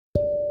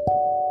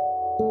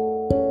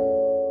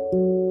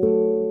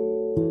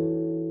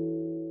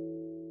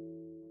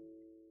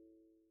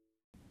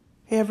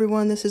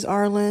everyone. This is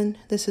Arlen.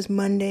 This is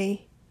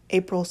Monday,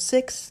 April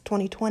 6,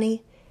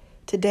 2020.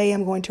 Today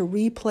I'm going to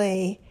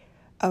replay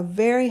a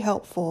very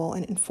helpful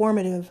and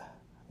informative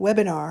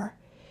webinar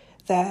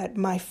that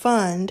my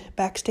fund,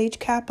 Backstage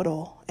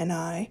Capital, and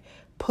I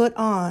put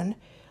on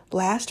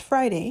last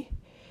Friday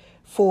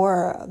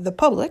for the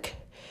public.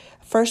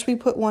 First, we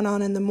put one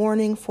on in the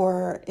morning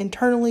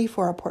internally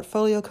for our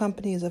portfolio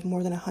companies of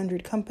more than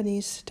 100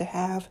 companies to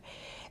have.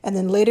 And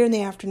then later in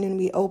the afternoon,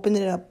 we opened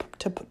it up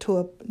to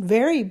a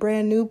very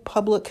brand new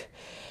public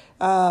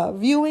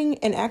viewing,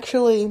 and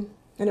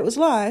it was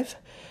live.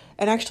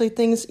 And actually,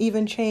 things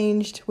even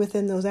changed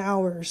within those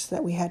hours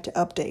that we had to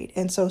update.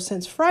 And so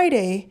since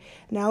Friday,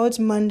 now it's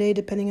Monday,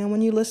 depending on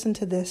when you listen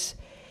to this,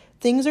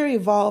 things are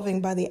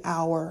evolving by the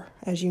hour,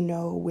 as you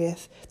know,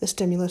 with the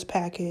stimulus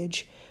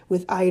package,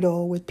 with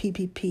EIDL, with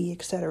PPP,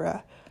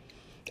 etc.,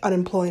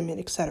 unemployment,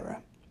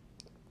 etc.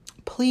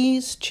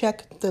 Please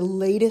check the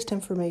latest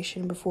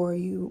information before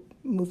you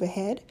move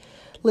ahead.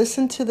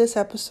 Listen to this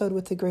episode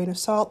with a grain of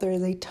salt. There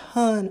is a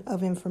ton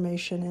of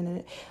information in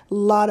it. A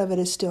lot of it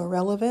is still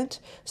relevant.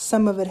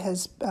 Some of it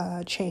has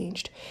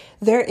changed.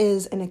 There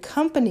is an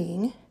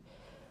accompanying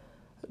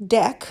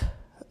deck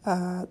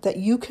that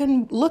you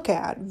can look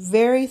at,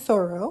 very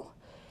thorough,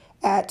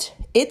 at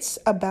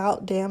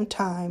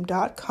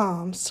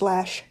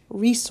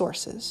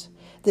itsaboutdamntime.com/resources.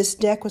 This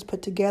deck was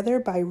put together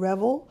by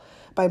Revel,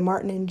 by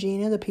Martin and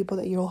Gina, the people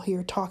that you'll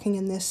hear talking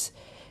in this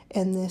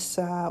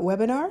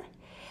webinar.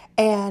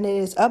 And it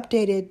is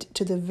updated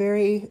to the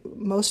very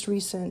most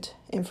recent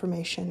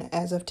information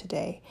as of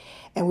today.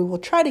 And we will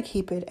try to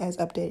keep it as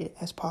updated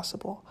as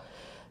possible.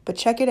 But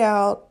check it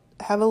out.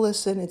 Have a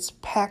listen. It's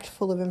packed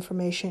full of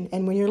information.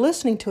 And when you're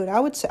listening to it, I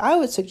would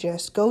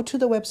suggest go to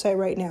the website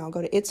right now.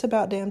 Go to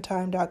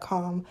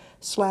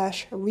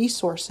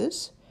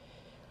itsaboutdamntime.com/resources.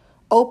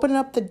 Open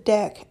up the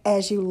deck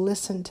as you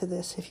listen to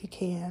this, if you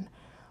can,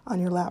 on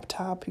your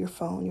laptop, your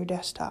phone, your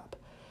desktop.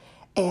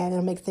 And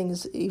it'll make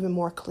things even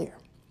more clear.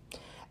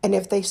 And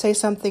if they say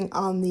something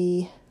on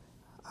the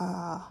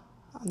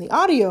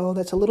audio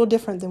that's a little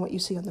different than what you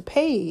see on the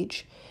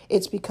page,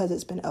 it's because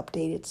it's been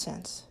updated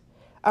since.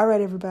 All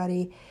right,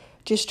 everybody.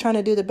 Just trying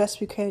to do the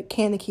best we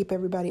can to keep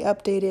everybody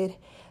updated.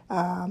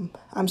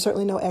 I'm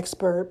certainly no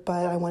expert,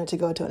 but I wanted to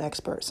go to an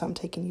expert. So I'm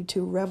taking you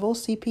to Revel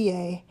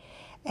CPA,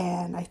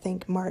 and I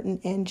think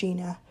Martin and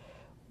Gina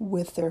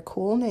with their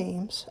cool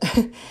names.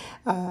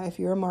 If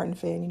you're a Martin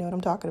fan, you know what I'm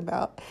talking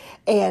about.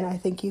 And I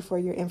thank you for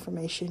your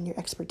information, your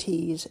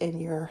expertise,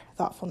 and your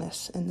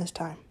thoughtfulness in this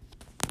time.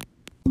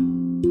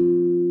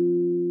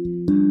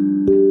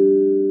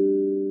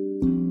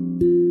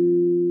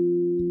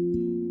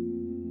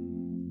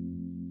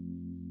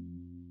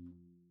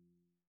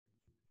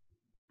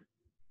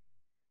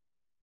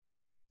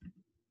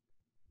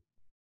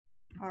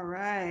 All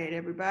right,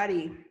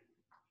 everybody.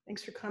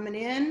 Thanks for coming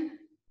in.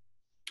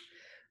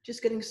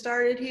 Just getting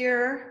started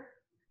here.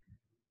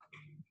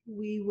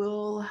 We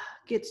will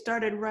get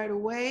started right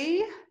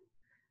away.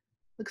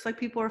 Looks like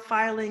people are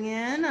filing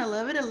in. I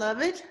love it. I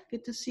love it.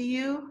 Good to see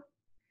you.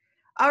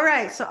 All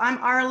right. So I'm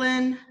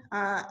Arlen.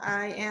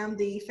 I am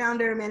the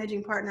founder and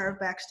managing partner of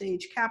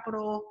Backstage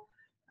Capital.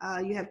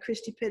 You have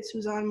Christy Pitts,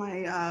 who's on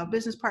my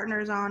business partner,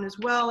 is on as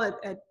well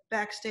at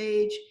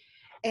Backstage.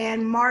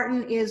 And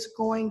Martin is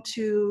going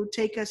to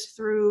take us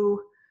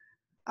through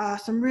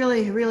some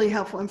really, really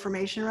helpful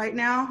information right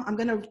now. I'm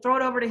going to throw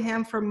it over to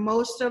him for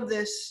most of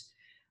this.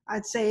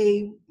 I'd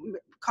say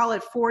call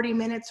it 40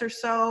 minutes or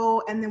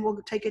so, and then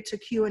we'll take it to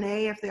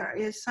Q&A if there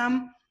is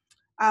some,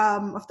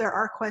 if there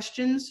are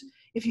questions.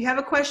 If you have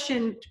a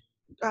question,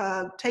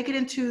 take it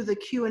into the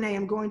Q&A.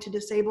 I'm going to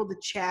disable the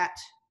chat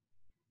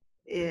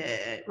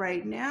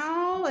right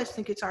now. I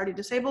think it's already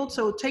disabled.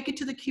 So take it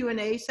to the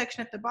Q&A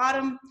section at the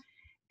bottom.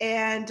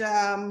 And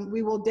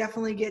we will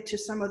definitely get to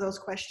some of those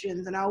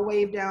questions. And I'll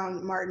wave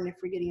down Martin if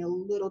we're getting a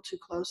little too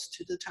close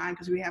to the time,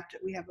 because we have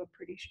a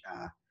pretty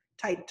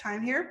tight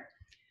time here.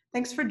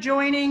 Thanks for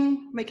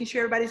joining, making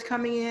sure everybody's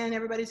coming in,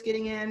 everybody's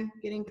getting in,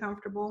 getting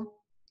comfortable.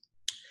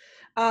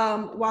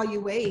 While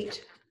you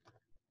wait,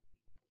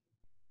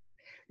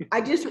 I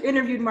just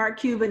interviewed Mark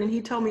Cuban and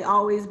he told me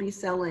always be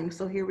selling.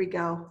 So here we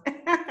go.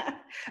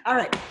 All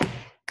right.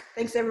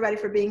 Thanks everybody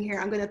for being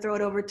here. I'm going to throw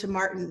it over to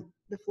Martin.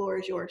 The floor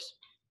is yours.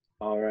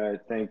 All right,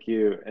 thank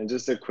you. And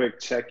just a quick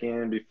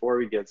check-in before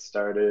we get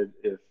started.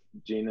 If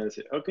Gina's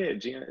okay,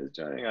 Gina is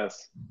joining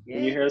us. Yay.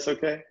 Can you hear us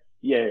okay?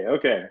 Yay,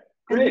 okay,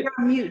 great. You're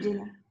on mute,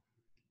 Gina.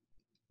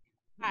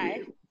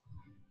 Hi.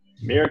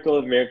 Miracle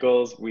of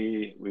miracles,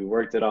 we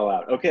worked it all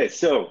out. Okay,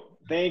 so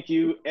thank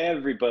you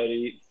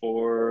everybody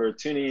for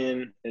tuning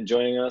in and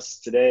joining us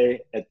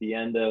today at the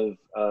end of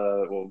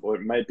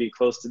what might be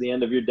close to the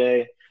end of your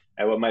day,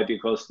 and what might be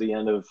close to the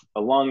end of a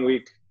long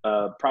week.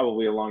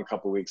 Probably a long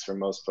couple weeks for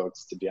most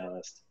folks, to be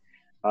honest.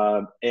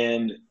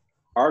 And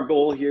our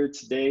goal here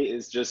today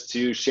is just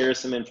to share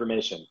some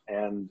information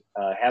and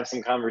have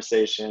some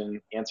conversation,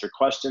 answer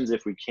questions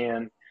if we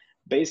can,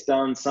 based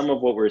on some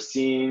of what we're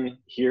seeing,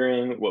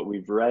 hearing, what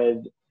we've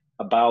read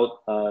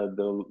about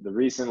the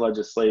recent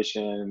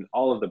legislation,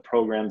 all of the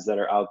programs that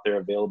are out there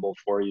available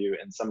for you,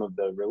 and some of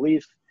the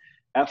relief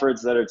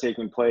efforts that are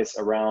taking place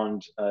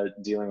around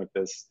dealing with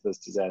this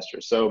disaster.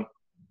 So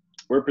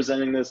we're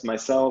presenting this,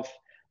 myself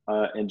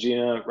and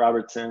Gina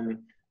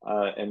Robertson,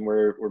 and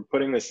we're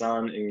putting this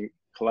on in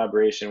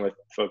collaboration with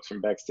folks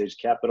from Backstage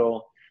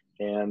Capital.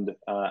 And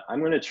I'm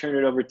going to turn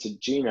it over to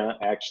Gina,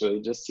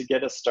 actually, just to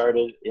get us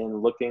started in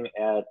looking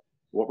at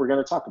what we're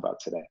going to talk about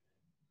today.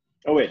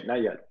 Oh, wait,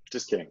 not yet.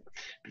 Just kidding.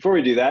 Before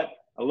we do that,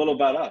 a little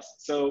about us.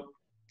 So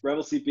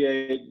Rebel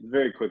CPA,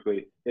 very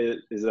quickly,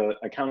 is an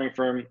accounting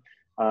firm.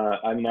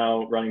 I'm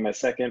now running my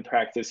second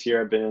practice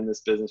here. I've been in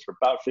this business for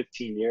about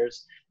 15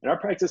 years. And our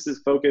practice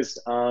is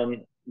focused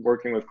on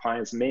working with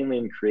clients mainly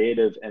in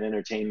creative and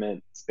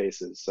entertainment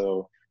spaces.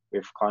 So we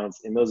have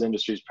clients in those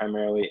industries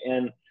primarily.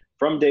 And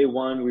from day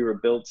one, we were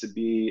built to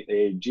be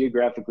a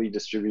geographically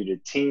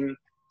distributed team.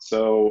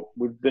 So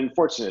we've been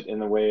fortunate in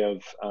the way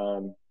of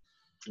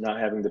not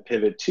having to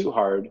pivot too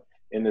hard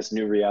in this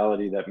new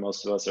reality that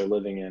most of us are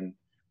living in,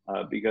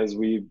 because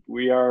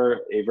we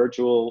are a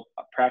virtual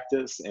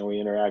practice and we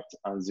interact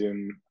on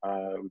Zoom.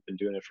 We've been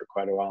doing it for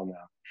quite a while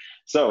now.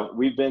 So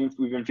we've been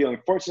feeling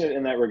fortunate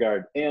in that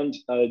regard. And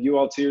you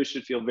all too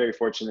should feel very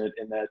fortunate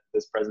in that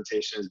this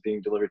presentation is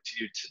being delivered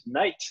to you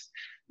tonight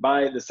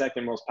by the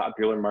second most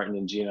popular Martin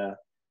and Gina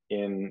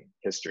in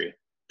history.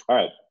 All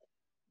right,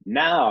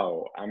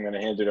 now I'm gonna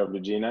hand it over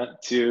to Gina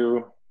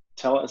to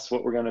tell us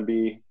what we're gonna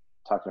be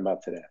talking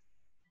about today.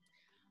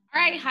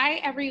 All right. Hi,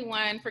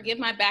 everyone. Forgive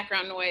my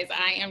background noise.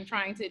 I am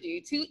trying to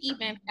do 2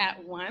 events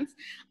at once.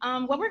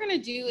 What we're going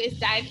to do is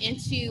dive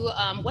into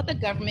what the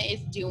government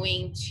is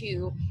doing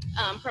to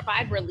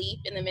provide relief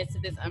in the midst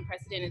of this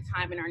unprecedented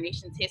time in our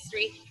nation's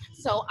history.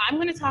 So I'm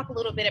going to talk a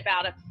little bit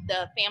about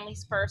the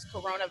Families First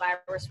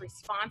Coronavirus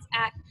Response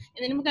Act,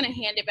 and then I'm going to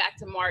hand it back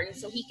to Martin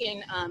so he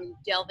can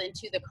delve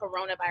into the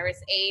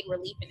Coronavirus Aid,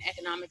 Relief, and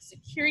Economic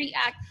Security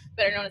Act,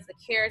 better known as the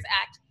CARES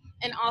Act,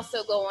 and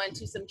also go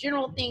into some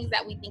general things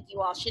that we think you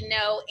all should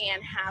know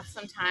and have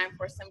some time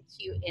for some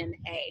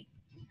Q&A.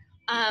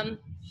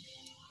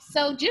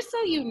 So just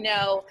so you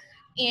know,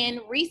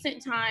 in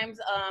recent times,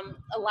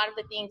 a lot of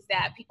the things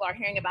that people are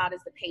hearing about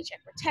is the Paycheck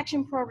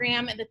Protection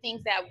Program and the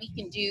things that we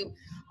can do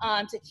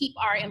to keep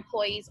our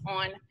employees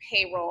on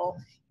payroll,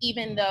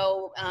 even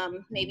though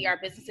maybe our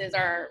businesses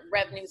or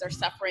revenues are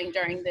suffering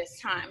during this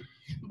time.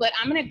 But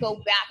I'm going to go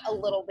back a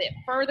little bit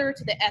further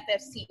to the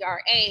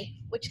FFCRA,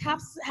 which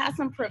has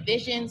some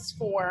provisions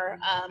for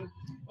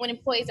when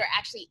employees are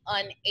actually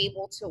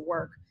unable to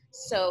work.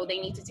 So they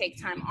need to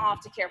take time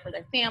off to care for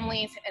their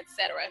families,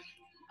 etc.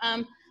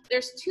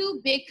 There's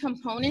 2 big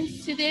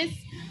components to this,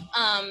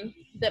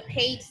 the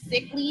Paid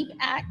Sick Leave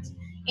Act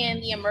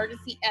and the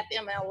Emergency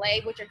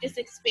FMLA, which are just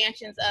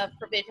expansions of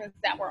provisions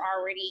that were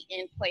already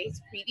in place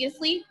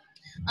previously.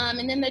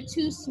 And then the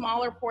 2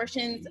 smaller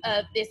portions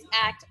of this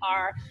act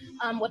are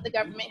what the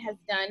government has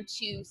done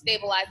to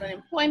stabilize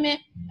unemployment,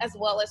 as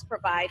well as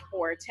provide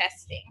for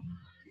testing.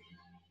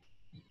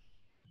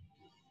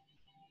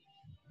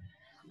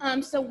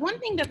 So one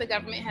thing that the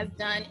government has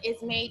done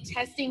is made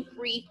testing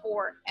free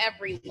for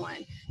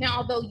everyone. Now,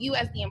 although you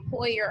as the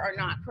employer are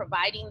not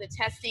providing the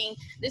testing,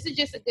 this is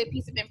just a good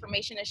piece of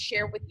information to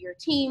share with your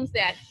teams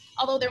that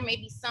although there may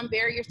be some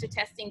barriers to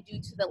testing due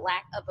to the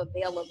lack of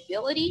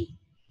availability,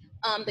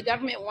 the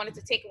government wanted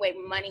to take away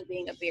money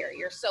being a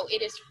barrier. So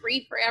it is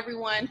free for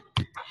everyone.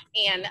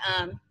 And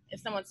if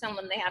someone's telling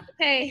them they have to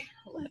pay,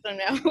 let them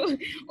know.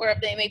 Or if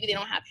maybe they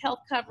don't have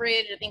health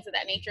coverage or things of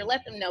that nature,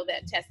 let them know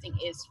that testing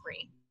is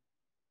free.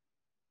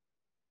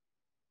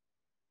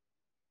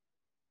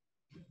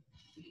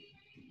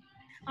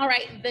 All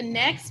right, the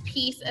next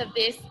piece of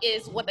this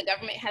is what the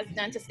government has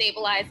done to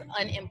stabilize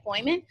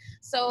unemployment.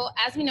 So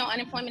as we know,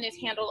 unemployment is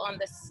handled on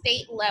the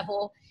state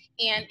level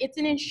and it's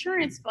an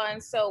insurance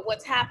fund. So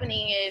what's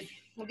happening is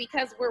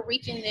because we're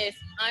reaching this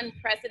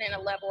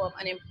unprecedented level of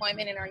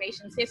unemployment in our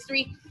nation's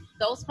history,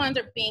 those funds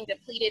are being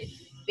depleted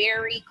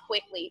very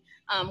quickly.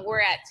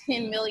 We're at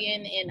 10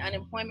 million in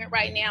unemployment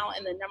right now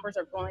and the numbers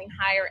are going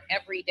higher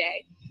every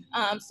day.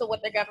 So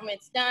what the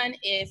government's done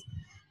is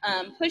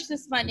push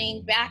this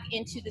funding back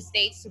into the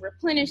states to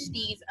replenish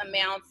these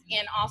amounts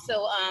and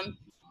also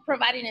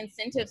providing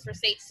incentives for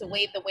states to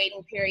waive the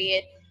waiting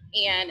period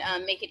and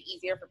make it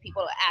easier for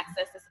people to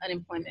access this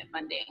unemployment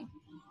funding.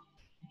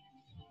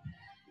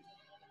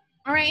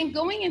 All right, and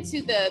going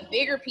into the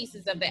bigger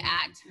pieces of the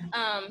act,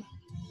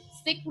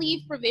 sick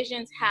leave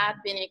provisions have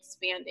been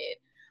expanded.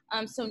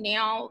 So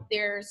now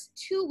there's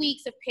 2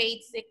 weeks of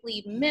paid sick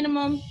leave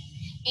minimum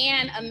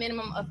and a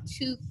minimum of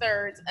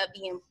 2/3 of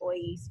the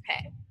employee's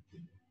pay.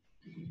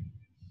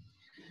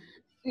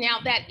 Now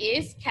that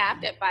is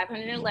capped at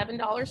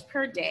 $511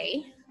 per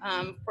day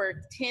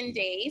for 10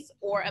 days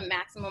or a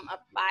maximum of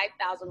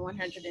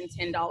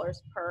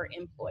 $5,110 per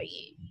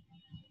employee.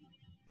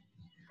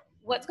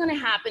 What's going to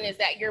happen is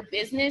that your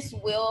business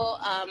will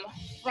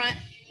front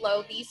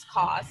load these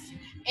costs,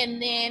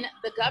 and then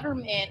the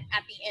government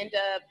at the end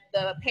of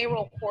the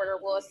payroll quarter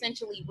will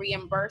essentially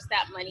reimburse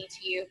that money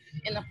to you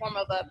in the form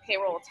of a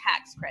payroll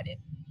tax credit.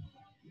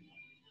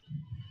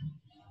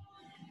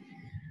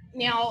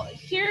 Now,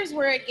 here's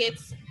where it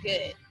gets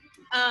good.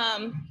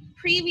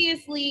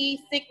 Previously,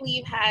 sick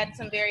leave had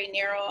some very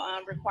narrow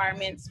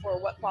requirements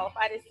for what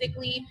qualified as sick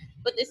leave,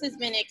 but this has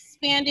been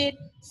expanded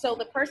so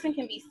the person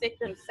can be sick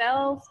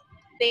themselves,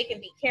 they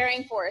can be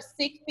caring for a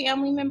sick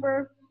family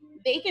member,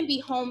 they can be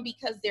home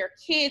because their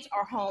kids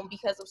are home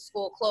because of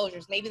school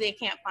closures. Maybe they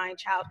can't find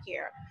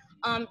childcare,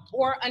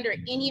 or under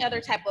any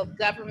other type of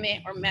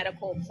government or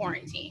medical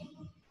quarantine.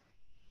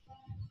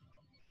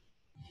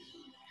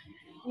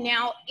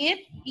 Now, if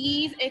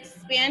these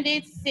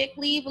expanded sick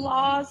leave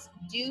laws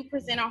do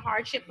present a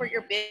hardship for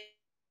your business,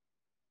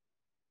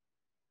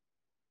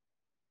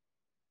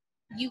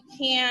 you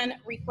can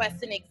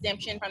request an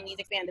exemption from these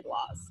expanded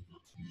laws.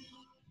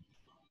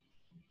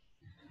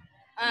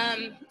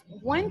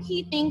 One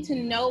key thing to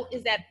note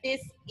is that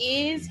this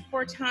is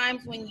for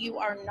times when you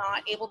are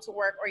not able to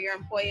work or your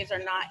employees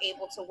are not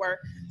able to work.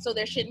 So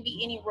there shouldn't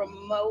be any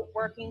remote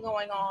working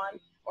going on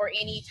or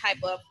any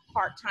type of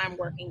part-time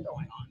working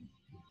going on.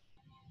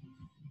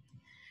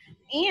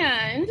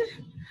 And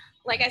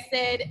like I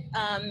said,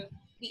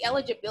 the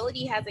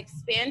eligibility has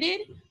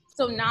expanded.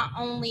 So not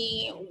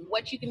only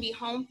what you can be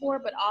home for,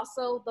 but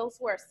also those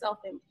who are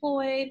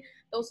self-employed,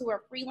 those who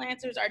are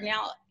freelancers are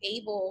now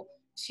able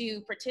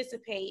to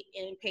participate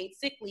in paid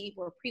sick leave,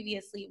 where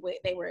previously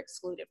they were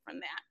excluded from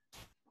that.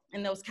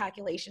 And those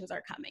calculations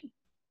are coming.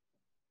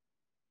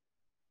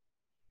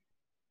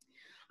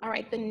 All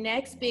right, the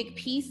next big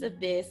piece of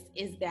this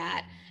is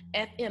that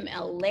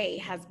FMLA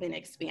has been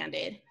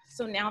expanded.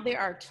 So now there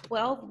are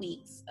 12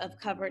 weeks of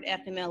covered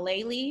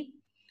FMLA leave.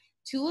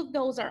 2 of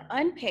those are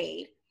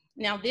unpaid.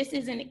 Now this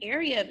is an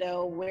area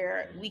though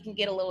where we can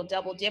get a little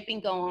double dipping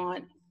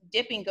going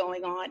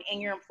on,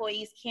 and your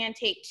employees can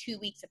take 2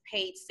 weeks of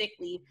paid sick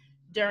leave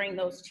during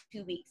those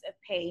 2 weeks of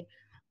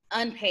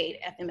unpaid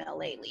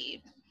FMLA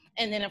leave.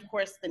 And then of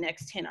course the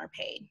next 10 are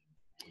paid.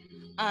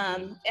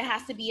 It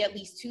has to be at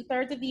least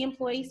 2/3 of the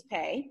employee's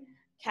pay,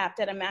 capped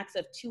at a max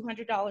of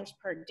 $200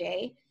 per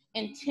day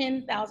and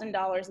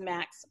 $10,000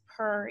 max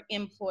per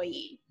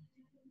employee.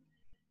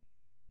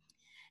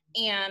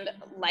 And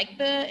like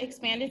the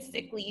expanded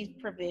sick leave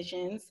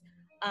provisions,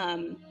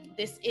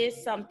 this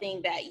is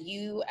something that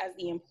you as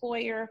the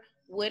employer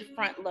would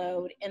front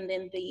load, and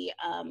then the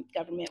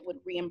government would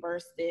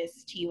reimburse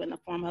this to you in the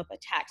form of a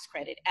tax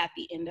credit at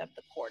the end of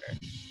the quarter.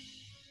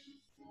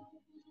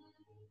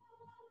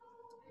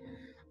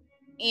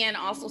 And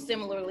also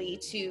similarly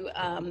to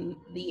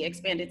the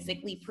expanded sick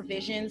leave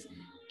provisions,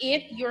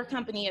 if your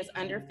company is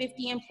under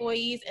 50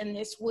 employees and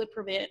this would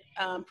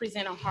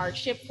present a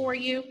hardship for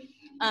you,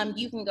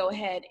 you can go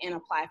ahead and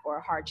apply for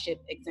a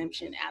hardship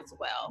exemption as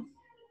well.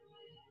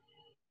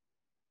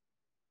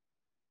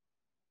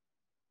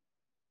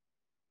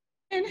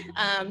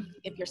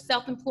 If you're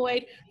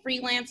self-employed,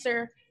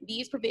 freelancer,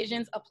 these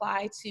provisions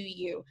apply to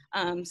you.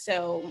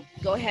 So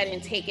go ahead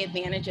and take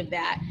advantage of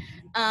that.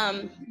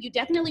 You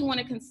definitely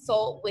want to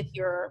consult with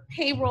your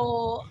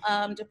payroll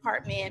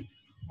department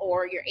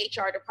or your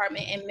HR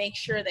department and make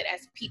sure that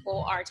as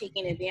people are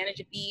taking advantage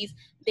of these,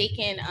 they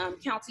can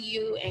counsel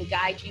you and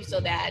guide you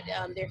so that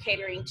they're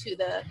catering to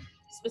the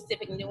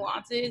specific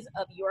nuances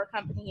of your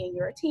company and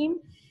your team.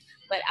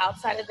 But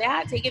outside of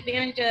that, take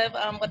advantage of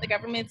what the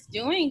government's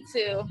doing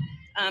to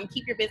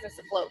keep your business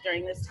afloat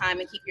during this time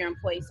and keep your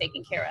employees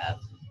taken care of.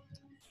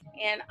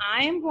 And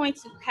I am going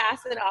to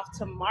pass it off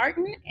to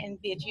Martin and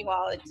bid you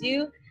all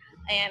adieu.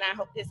 And I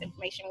hope this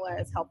information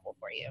was helpful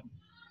for you.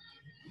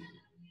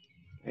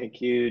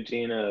 Thank you,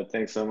 Gina.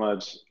 Thanks so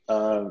much.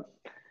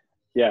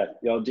 Yeah,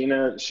 y'all,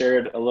 Gina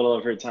shared a little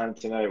of her time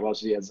tonight while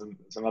she has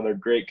some other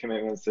great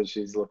commitments that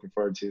she's looking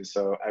forward to.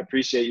 So I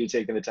appreciate you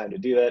taking the time to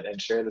do that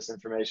and share this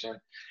information.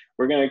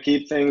 We're going to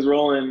keep things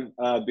rolling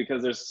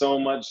because there's so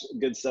much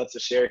good stuff to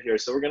share here.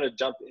 So we're going to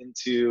jump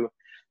into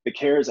the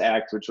CARES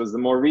Act, which was the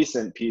more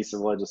recent piece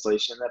of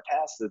legislation that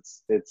passed.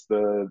 It's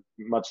the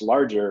much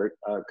larger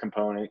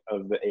component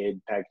of the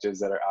aid packages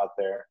that are out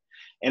there.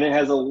 And it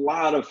has a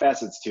lot of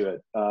facets to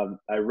it.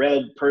 I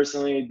read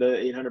personally the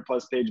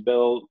 800+ page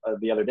bill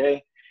the other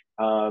day,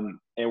 and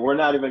we're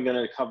not even going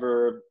to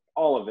cover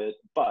all of it,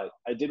 but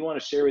I did want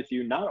to share with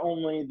you not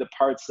only the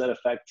parts that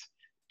affect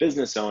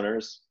business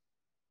owners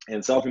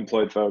and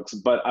self-employed folks,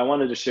 but I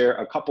wanted to share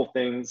a couple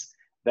things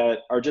that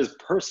are just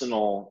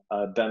personal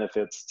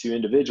benefits to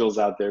individuals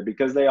out there,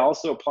 because they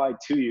also apply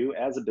to you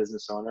as a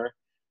business owner.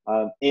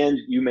 And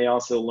you may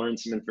also learn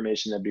some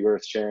information that'd be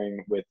worth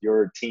sharing with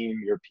your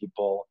team, your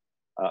people,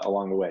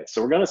 along the way.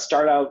 So we're going to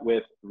start out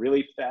with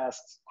really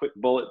fast, quick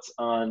bullets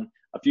on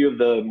a few of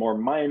the more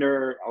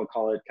minor, I'll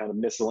call it kind of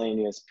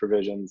miscellaneous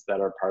provisions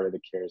that are part of the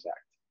CARES Act.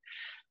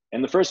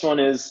 And the first one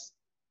is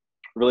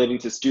relating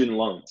to student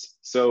loans.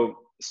 So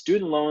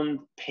student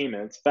loan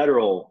payments,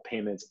 federal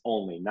payments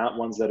only, not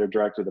ones that are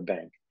direct with a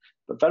bank,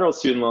 but federal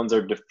student loans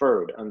are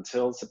deferred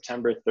until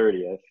September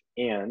 30th.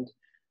 And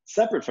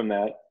separate from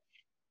that,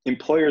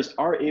 employers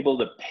are able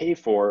to pay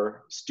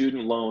for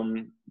student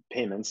loan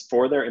payments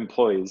for their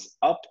employees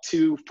up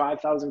to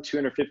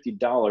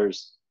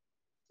 $5,250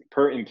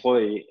 per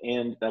employee,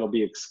 and that'll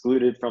be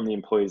excluded from the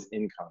employee's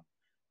income.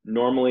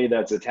 Normally,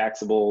 that's a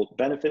taxable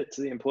benefit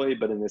to the employee,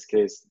 but in this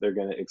case, they're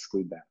going to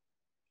exclude that.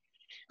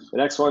 The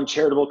next one,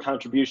 charitable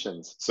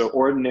contributions. So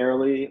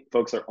ordinarily,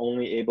 folks are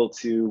only able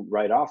to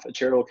write off a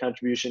charitable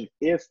contribution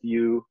if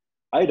you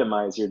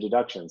itemize your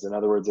deductions. In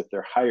other words, if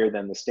they're higher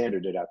than the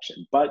standard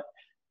deduction. But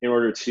in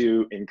order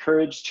to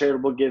encourage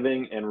charitable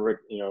giving and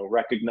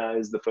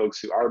recognize the folks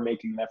who are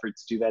making an effort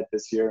to do that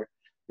this year,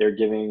 they're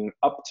giving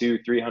up to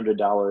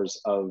 $300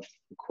 of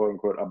quote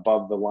unquote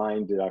above the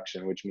line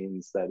deduction, which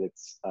means that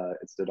it's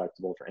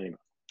deductible for anyone.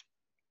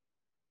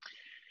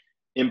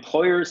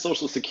 Employer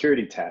Social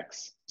Security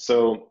tax.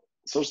 So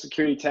Social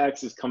Security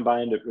tax is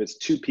combined with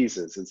two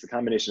pieces. It's a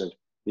combination of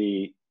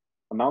the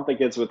amount that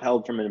gets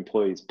withheld from an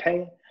employee's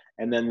pay,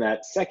 and then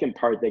that second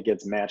part that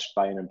gets matched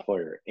by an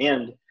employer.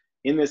 And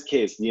in this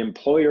case, the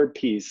employer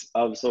piece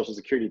of Social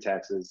Security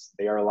taxes,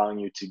 they are allowing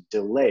you to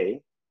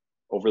delay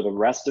over the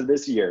rest of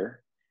this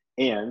year,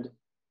 and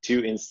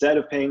to, instead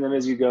of paying them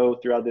as you go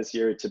throughout this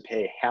year, to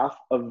pay half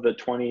of the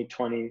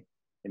 2020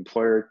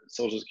 employer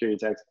Social Security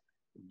tax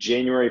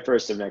January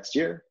 1st of next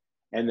year,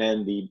 and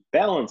then the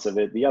balance of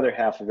it, the other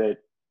half of it,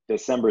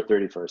 December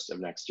 31st of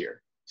next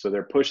year. So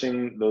they're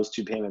pushing those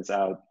two payments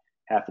out,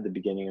 half at the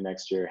beginning of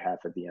next year, half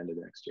at the end of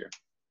next year.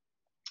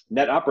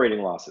 Net operating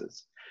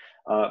losses.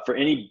 For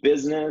any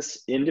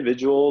business,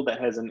 individual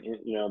that has an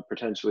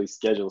potentially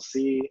Schedule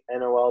C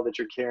NOL that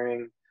you're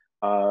carrying,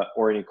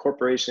 or any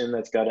corporation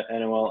that's got an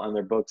NOL on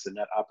their books, a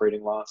net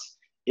operating loss,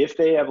 if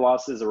they have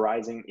losses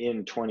arising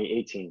in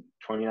 2018,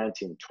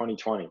 2019,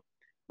 2020,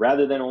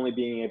 rather than only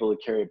being able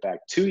to carry it back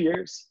 2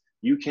 years,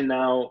 you can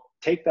now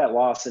take that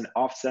loss and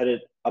offset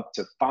it up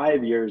to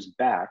 5 years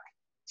back.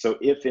 So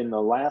if in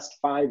the last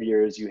 5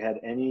 years you had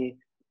any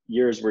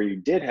years where you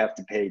did have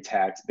to pay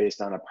tax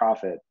based on a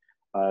profit,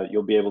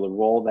 you'll be able to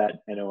roll that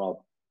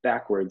NOL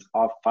backwards,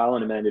 file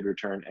an amended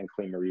return, and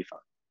claim a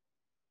refund.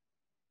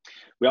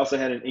 We also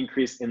had an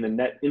increase in the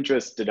net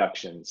interest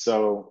deduction.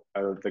 So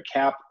the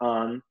cap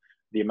on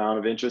the amount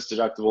of interest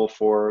deductible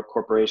for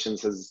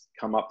corporations has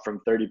come up from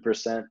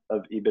 30%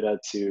 of EBITDA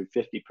to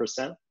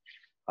 50%.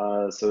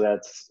 So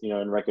that's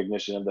in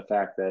recognition of the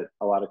fact that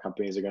a lot of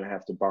companies are going to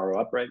have to borrow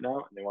up right now,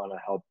 and they want to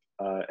help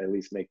at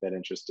least make that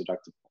interest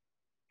deductible.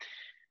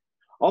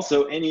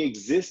 Also, any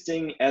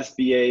existing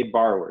SBA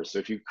borrowers. So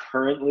if you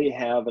currently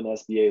have an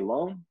SBA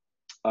loan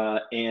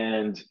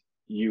and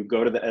you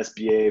go to the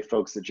SBA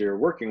folks that you're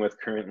working with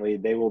currently,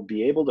 they will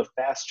be able to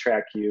fast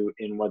track you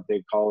in what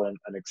they call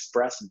an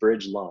express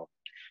bridge loan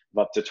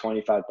of up to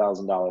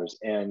 $25,000.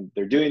 And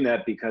they're doing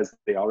that because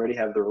they already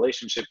have the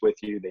relationship with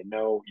you, they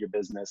know your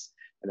business,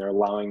 and they're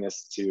allowing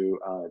this to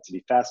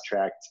be fast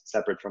tracked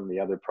separate from the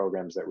other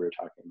programs that we were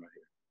talking about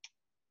here.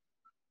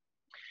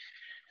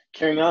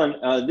 Carrying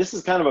on, this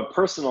is kind of a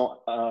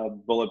personal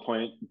bullet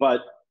point,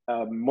 but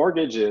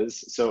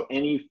mortgages, so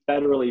any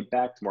federally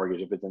backed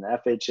mortgage, if it's an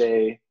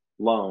FHA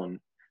loan,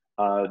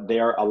 they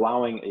are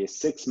allowing a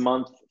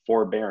 6-month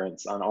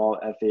forbearance on all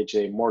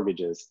FHA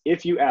mortgages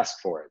if you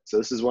ask for it. So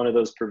this is one of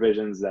those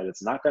provisions that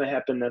it's not going to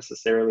happen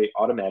necessarily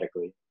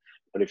automatically,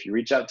 but if you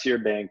reach out to your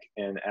bank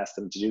and ask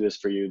them to do this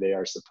for you, they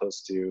are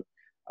supposed to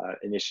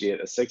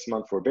initiate a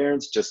 6-month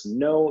forbearance. Just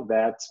know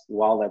that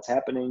while that's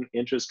happening,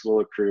 interest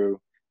will accrue,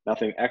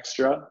 nothing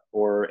extra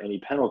or any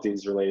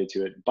penalties related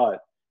to it, but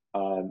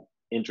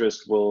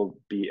interest will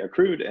be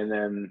accrued and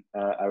then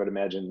I would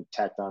imagine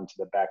tacked on to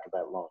the back of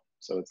that loan.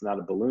 So it's not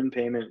a balloon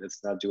payment,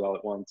 it's not due all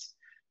at once,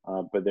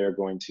 but they're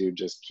going to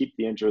just keep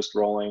the interest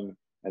rolling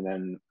and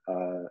then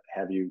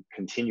have you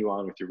continue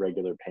on with your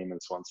regular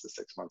payments once the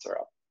 6 months are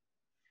up.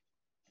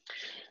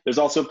 There's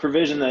also a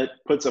provision that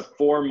puts a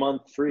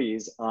 4-month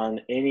freeze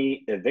on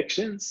any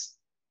evictions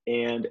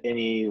and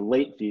any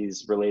late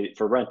fees related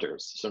for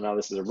renters. So now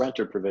this is a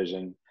renter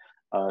provision.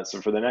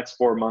 So for the next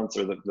 4 months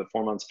or the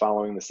 4 months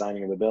following the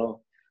signing of the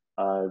bill,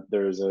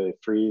 there's a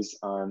freeze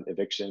on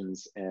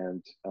evictions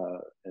and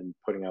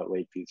putting out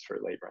late fees for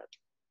late rent.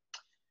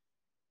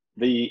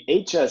 The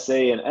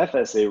HSA and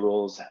FSA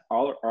rules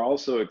are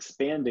also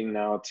expanding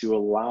now to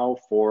allow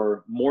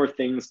for more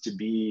things to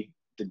be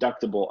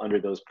deductible under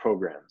those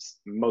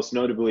programs, most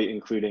notably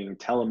including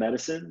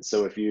telemedicine.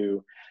 So if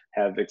you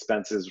have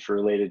expenses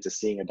related to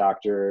seeing a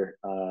doctor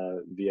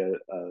via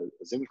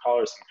a Zoom call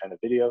or some kind of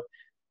video,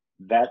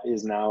 that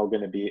is now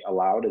going to be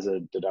allowed as a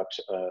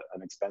deduction,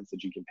 an expense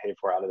that you can pay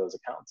for out of those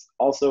accounts.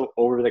 Also,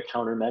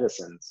 over-the-counter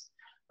medicines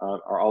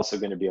are also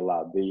going to be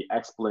allowed. The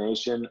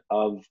explanation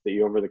of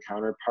the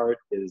over-the-counter part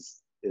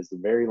is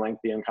very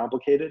lengthy and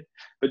complicated,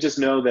 but just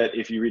know that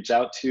if you reach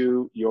out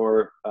to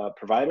your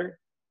provider,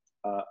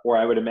 or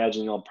I would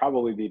imagine they'll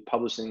probably be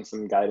publishing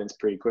some guidance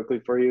pretty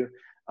quickly for you,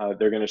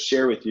 they're going to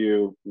share with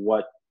you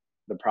what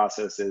the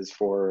process is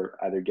for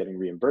either getting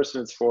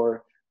reimbursements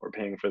for or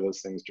paying for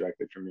those things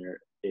directly from your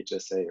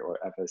HSA or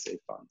FSA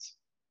funds.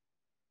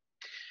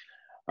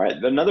 All right,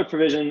 another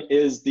provision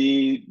is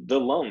the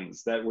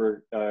loans that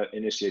were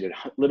initiated,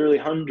 literally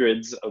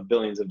hundreds of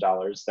billions of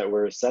dollars that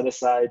were set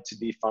aside to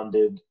be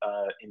funded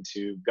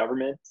into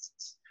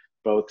governments,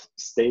 both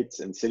states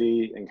and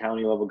city and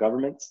county level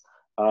governments,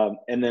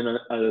 And then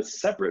a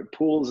separate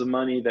pools of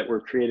money that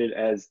were created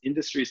as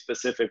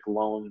industry-specific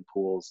loan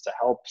pools to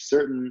help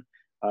certain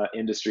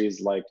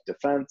industries like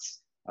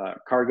defense,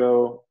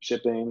 cargo,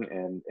 shipping,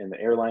 and the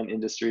airline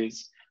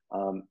industries.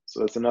 So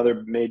that's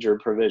another major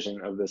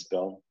provision of this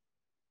bill.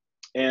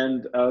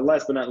 And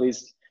last but not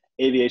least,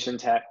 aviation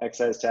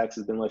excise tax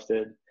has been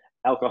lifted.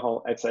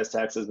 Alcohol excise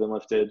tax has been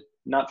lifted.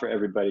 Not for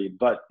everybody,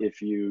 but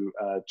if you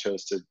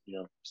chose to,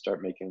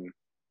 start making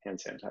hand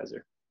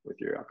sanitizer with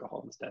your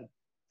alcohol instead.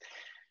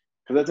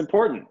 Because that's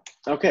important.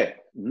 Okay,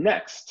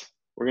 next,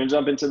 we're going to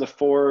jump into the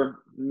 4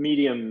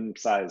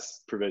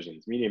 medium-sized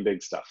provisions,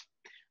 medium-big stuff.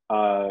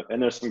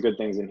 And there's some good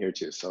things in here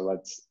too. So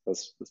let's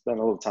spend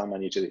a little time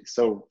on each of these.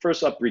 So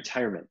first up,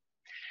 retirement.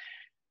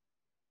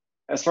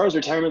 As far as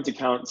retirement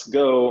accounts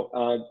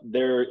go,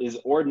 there is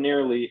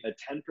ordinarily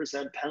a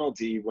 10%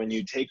 penalty when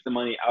you take the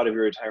money out of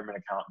your retirement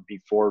account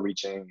before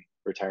reaching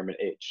retirement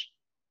age.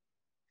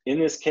 In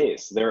this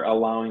case, they're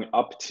allowing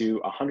up to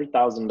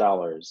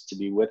 $100,000 to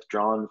be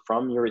withdrawn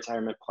from your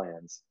retirement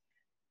plans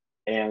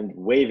and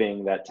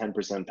waiving that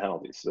 10%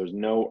 penalty. So there's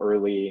no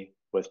early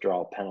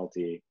withdrawal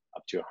penalty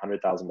up to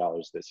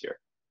 $100,000 this year.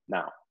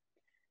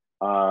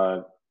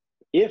 Now,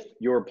 if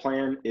your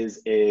plan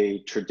is a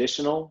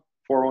traditional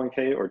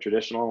 401k or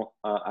traditional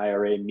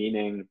IRA,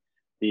 meaning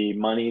the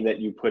money that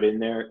you put in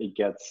there, it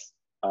gets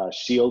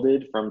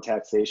shielded from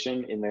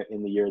taxation in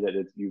the year that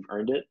you've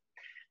earned it.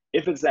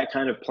 If it's that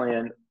kind of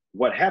plan,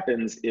 what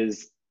happens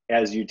is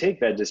as you take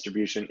that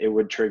distribution, it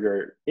would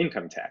trigger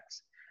income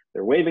tax.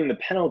 They're waiving the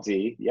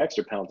penalty, the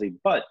extra penalty,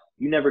 but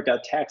you never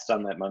got taxed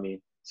on that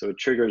money, so it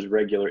triggers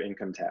regular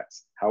income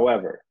tax.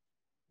 However,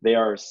 they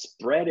are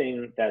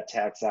spreading that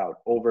tax out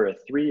over a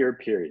 3-year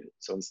period.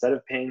 So instead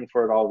of paying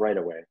for it all right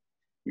away,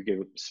 you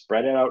can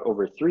spread it out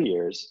over 3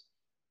 years.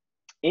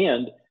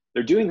 And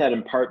they're doing that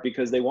in part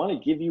because they want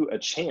to give you a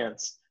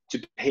chance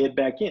to pay it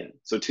back in.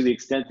 So to the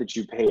extent that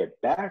you pay it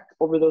back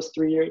over those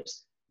 3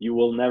 years, you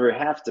will never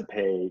have to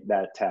pay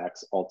that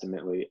tax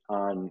ultimately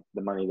on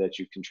the money that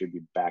you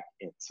contribute back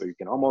in. So you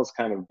can almost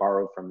kind of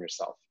borrow from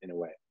yourself in a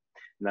way.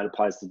 And that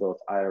applies to both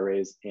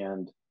IRAs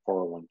and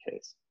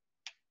 401ks.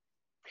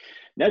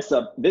 Next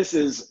up, this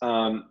is,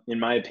 in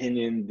my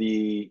opinion,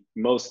 the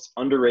most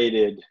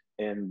underrated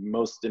and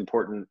most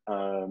important,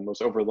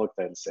 most overlooked,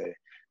 I'd say,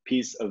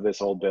 piece of this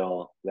whole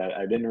bill that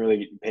I didn't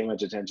really pay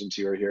much attention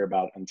to or hear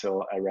about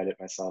until I read it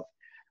myself.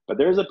 But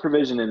there's a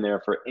provision in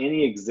there for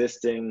any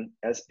existing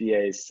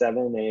SBA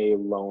 7A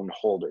loan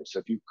holder. So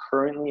if you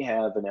currently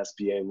have an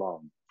SBA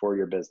loan for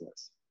your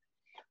business,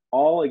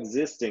 all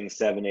existing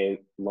 7A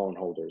loan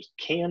holders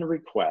can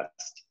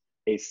request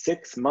a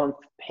 6-month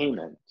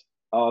payment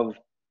of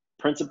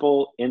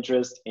principal,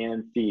 interest,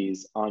 and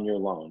fees on your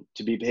loan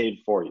to be paid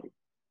for you.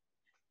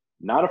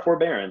 Not a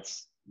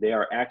forbearance. They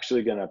are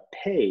actually going to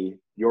pay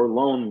your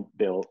loan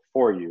bill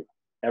for you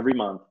every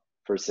month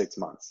for 6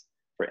 months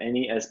for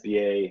any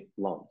SBA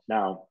loan.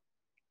 Now,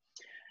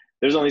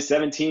 there's only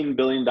 $17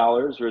 billion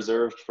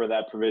reserved for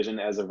that provision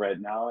as of right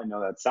now. I know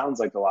that sounds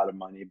like a lot of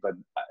money, but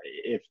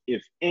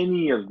if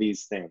any of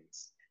these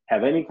things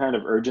have any kind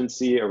of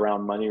urgency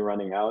around money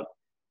running out,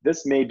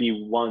 this may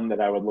be one that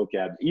I would look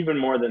at even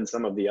more than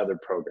some of the other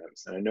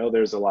programs. And I know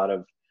there's a lot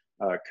of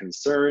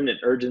concern and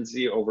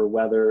urgency over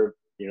whether,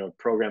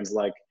 programs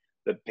like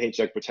the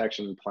Paycheck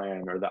Protection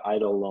Plan or the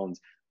EIDL loans,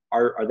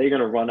 are they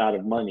going to run out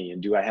of money,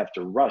 and do I have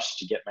to rush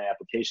to get my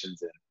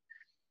applications in?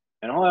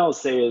 And all I'll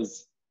say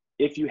is,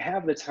 if you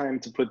have the time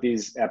to put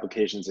these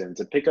applications in,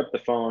 to pick up the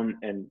phone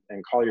and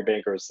call your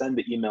banker or send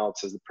the email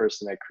to the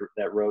person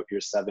that wrote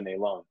your 7A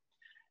loan,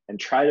 and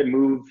try to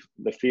move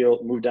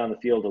down the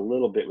field a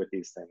little bit with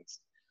these things,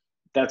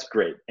 that's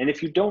great. And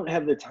if you don't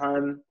have the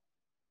time,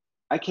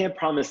 I can't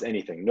promise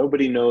anything.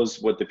 Nobody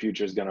knows what the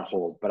future is going to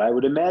hold. But I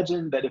would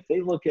imagine that if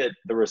they look at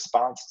the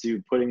response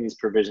to putting these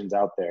provisions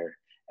out there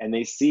and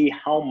they see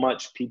how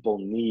much people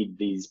need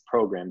these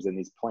programs and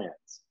these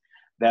plans,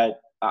 that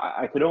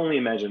I could only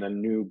imagine a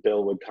new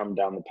bill would come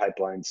down the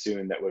pipeline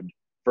soon that would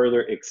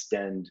further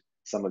extend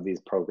some of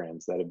these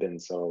programs that have been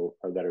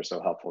that are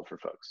so helpful for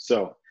folks.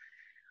 So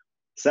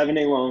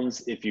 7A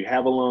loans, if you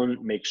have a loan,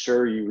 make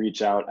sure you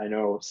reach out. I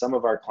know some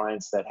of our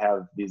clients that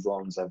have these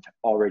loans have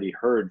already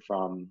heard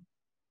from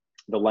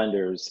the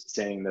lenders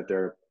saying that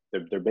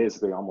they're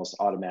basically almost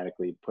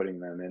automatically putting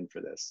them in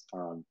for this.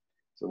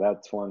 So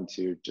that's one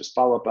to just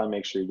follow up on,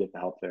 make sure you get the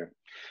help there.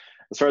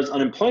 As far as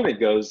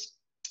unemployment goes,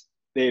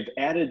 they've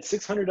added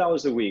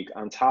 $600 a week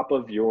on top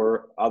of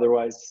your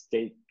otherwise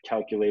state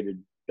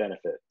calculated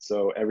benefit.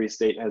 So every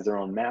state has their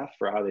own math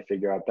for how they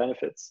figure out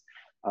benefits.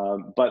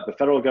 But the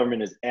federal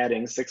government is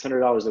adding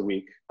 $600 a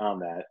week on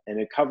that,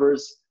 and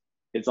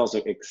it's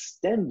also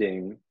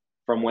extending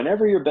from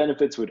whenever your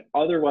benefits would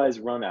otherwise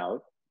run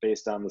out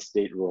based on the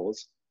state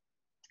rules.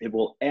 It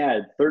will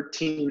add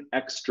 13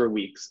 extra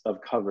weeks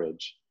of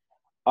coverage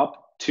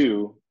up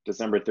to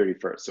December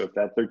 31st. So if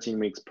that 13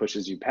 weeks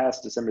pushes you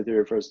past December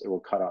 31st, it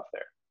will cut off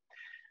there.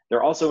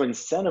 They're also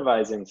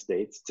incentivizing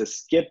states to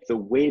skip the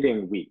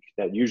waiting week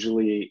that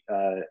usually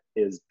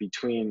is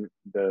between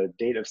the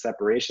date of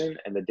separation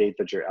and the date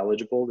that you're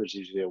eligible. There's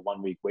usually a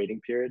 1 week waiting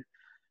period.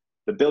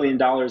 The $1 billion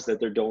that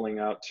they're doling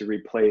out to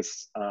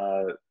replace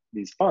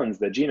these funds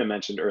that Gina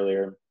mentioned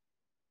earlier,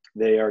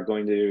 they are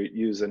going to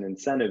use an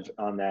incentive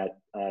on that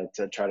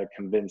to try to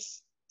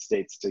convince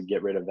states to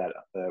get rid of that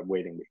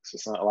waiting week.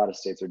 So a lot of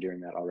states are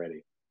doing that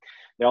already.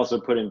 They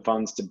also put in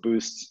funds to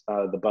boost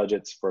the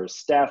budgets for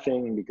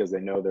staffing because they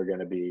know they're going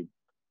to be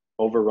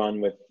overrun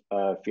with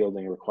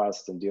fielding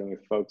requests and dealing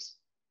with folks.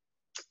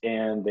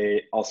 And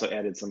they also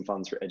added some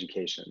funds for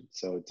education,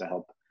 so to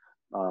help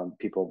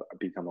people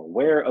become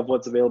aware of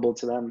what's available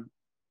to them,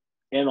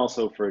 and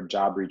also for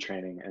job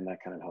retraining and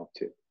that kind of help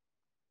too.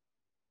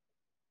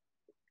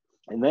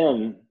 And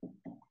then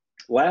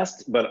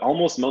last, but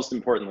almost most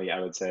importantly, I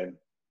would say,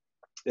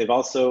 they've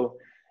also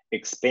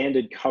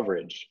expanded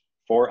coverage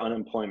for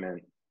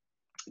unemployment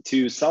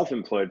to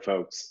self-employed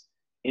folks,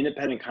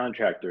 independent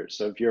contractors.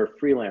 So if you're a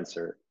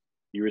freelancer,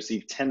 you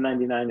receive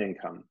 1099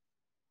 income.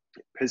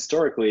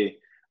 Historically,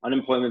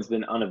 unemployment's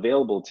been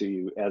unavailable to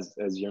you as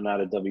you're not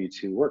a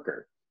W-2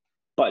 worker.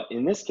 But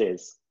in this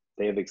case,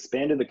 they have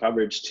expanded the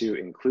coverage to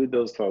include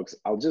those folks.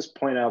 I'll just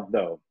point out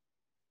though,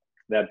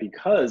 that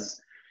because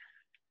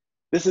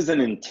this is an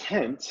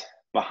intent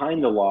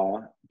behind the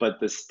law, but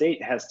the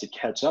state has to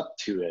catch up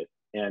to it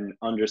and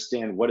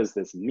understand, what does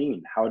this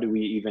mean? How do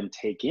we even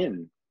take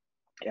in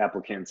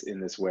applicants in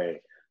this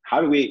way? How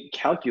do we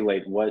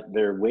calculate what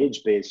their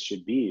wage base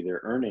should be,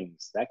 their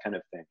earnings, that kind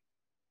of thing?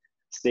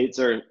 States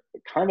are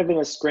kind of in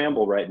a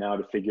scramble right now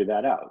to figure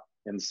that out.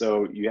 And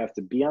so you have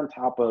to be on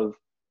top of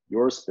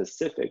your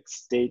specific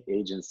state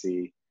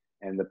agency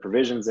and the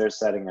provisions they're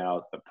setting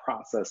out, the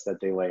process that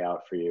they lay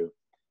out for you.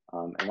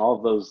 And all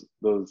of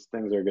those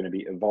things are going to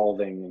be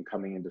evolving and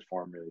coming into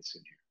form really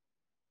soon here.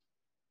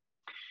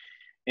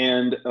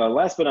 And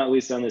last but not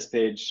least on this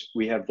page,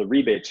 we have the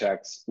rebate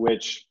checks,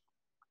 which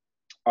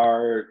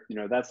are,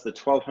 that's the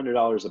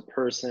 $1,200 a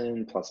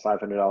person plus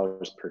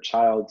 $500 per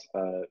child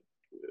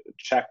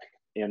check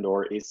and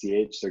or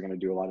ACH. They're going to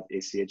do a lot of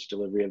ACH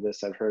delivery of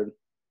this, I've heard,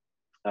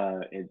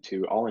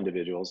 to all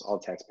individuals, all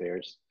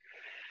taxpayers.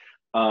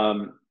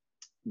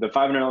 The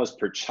 $500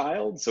 per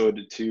child, so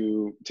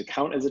to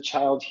count as a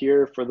child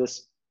here for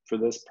this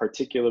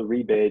particular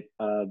rebate,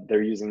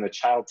 they're using the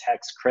child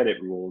tax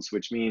credit rules,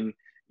 which mean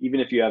even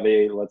if you have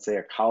let's say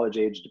a college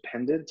age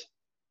dependent,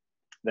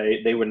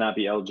 they would not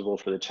be eligible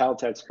for the child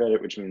tax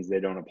credit, which means they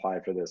don't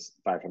apply for this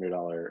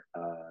 $500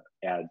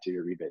 add to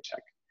your rebate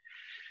check.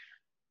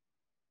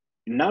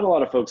 Not a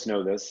lot of folks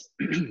know this,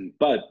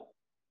 but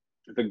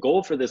the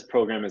goal for this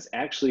program is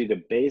actually to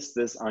base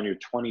this on your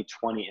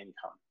 2020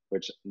 income,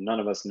 which none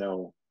of us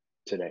know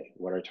today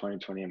what our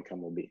 2020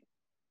 income will be.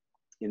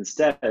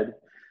 Instead,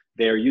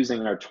 they are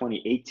using our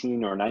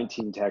 2018 or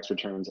 19 tax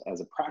returns as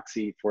a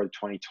proxy for the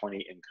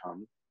 2020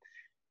 income.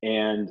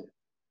 And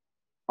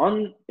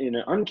in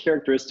an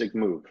uncharacteristic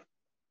move,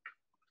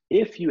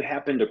 if you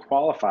happen to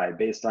qualify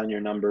based on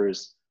your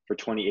numbers for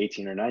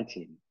 2018 or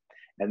 19,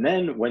 and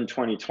then when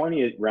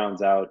 2020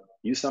 rounds out,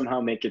 you somehow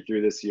make it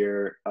through this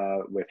year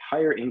with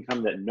higher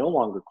income that no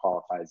longer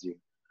qualifies you,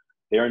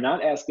 they are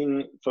not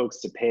asking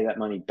folks to pay that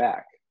money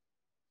back.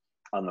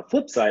 On the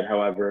flip side,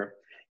 however,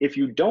 if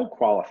you don't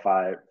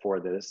qualify for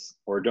this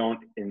or don't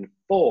in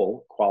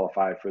full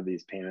qualify for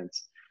these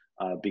payments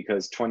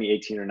because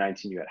 2018 or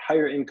 19 you had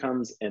higher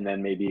incomes and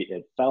then maybe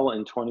it fell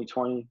in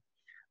 2020,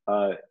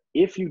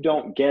 if you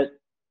don't get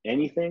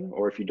anything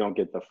or if you don't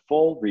get the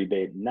full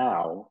rebate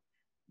now,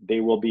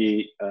 there will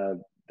be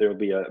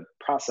a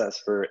process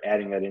for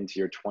adding that into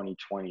your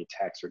 2020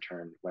 tax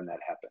return when that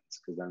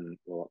happens, because then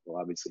we'll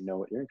obviously know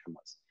what your income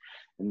was.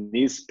 And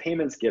these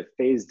payments get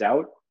phased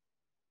out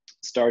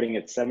starting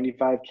at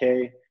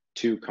 75K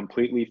to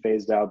completely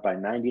phased out by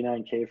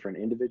 99K for an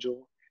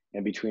individual,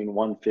 and between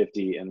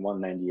 150 and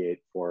 198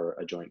 for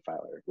a joint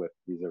filer with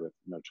visa with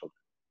no children.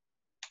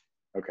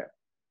 Okay.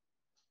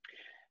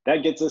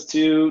 That gets us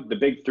to the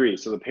big three.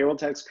 So the payroll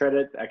tax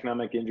credit, the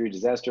economic injury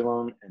disaster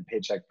loan, and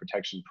paycheck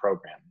protection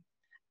program.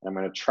 And I'm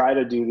going to try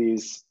to do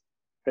these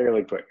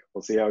fairly quick.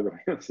 We'll see how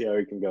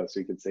we can go so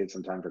we can save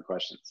some time for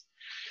questions.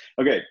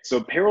 Okay,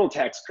 so payroll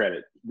tax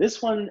credit.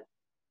 This one,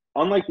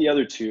 unlike the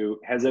other two,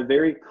 has a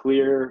very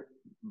clear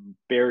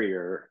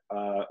barrier,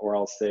 or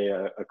I'll say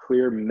a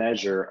clear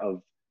measure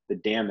of the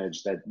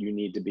damage that you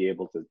need to be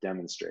able to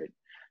demonstrate.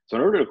 So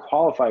in order to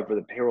qualify for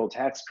the payroll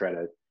tax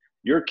credit,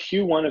 your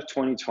Q1 of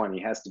 2020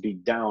 has to be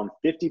down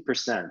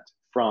 50%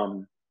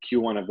 from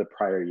Q1 of the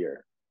prior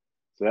year.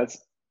 So that's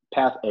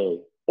path A.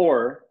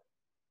 Or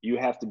you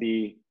have to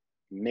be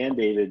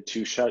mandated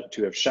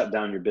to have shut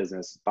down your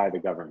business by the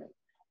government.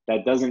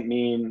 That doesn't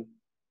mean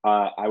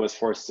I was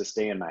forced to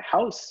stay in my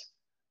house.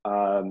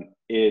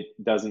 It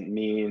doesn't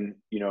mean,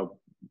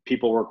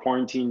 people were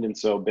quarantined and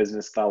so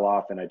business fell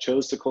off and I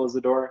chose to close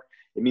the door.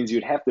 It means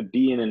you'd have to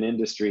be in an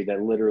industry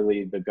that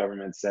literally the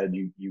government said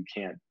you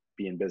can't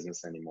be in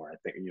business anymore. I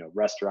think,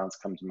 restaurants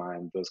come to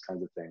mind, those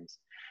kinds of things.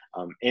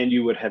 And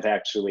you would have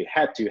actually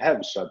had to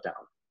have shut down.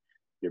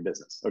 your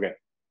business. Okay.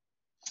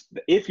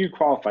 If you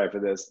qualify for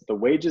this, the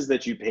wages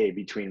that you pay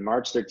between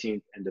March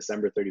 13th and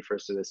December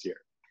 31st of this year,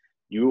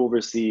 you will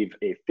receive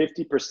a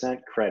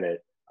 50%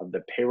 credit of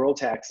the payroll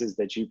taxes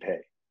that you pay.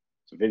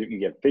 So you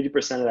get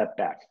 50% of that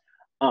back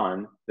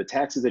on the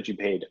taxes that you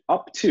paid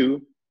up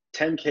to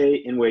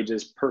 10K in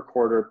wages per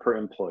quarter per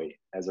employee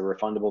as a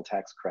refundable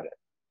tax credit.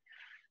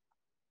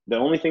 The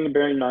only thing to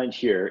bear in mind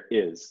here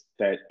is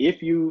that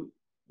if you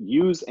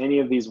use any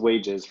of these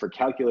wages for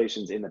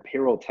calculations in the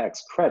payroll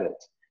tax credit,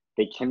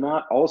 they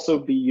cannot also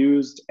be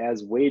used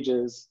as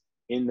wages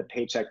in the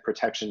Paycheck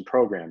Protection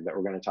Program that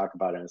we're going to talk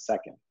about in a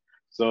second.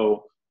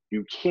 So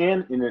you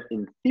can,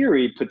 in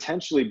theory,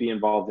 potentially be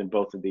involved in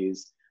both of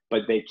these,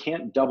 but they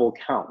can't double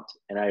count.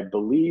 And I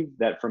believe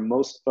that for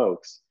most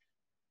folks,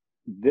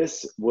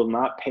 this will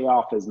not pay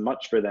off as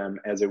much for them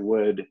as it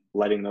would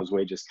letting those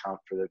wages count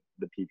for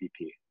the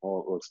PPP.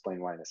 We'll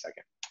explain why in a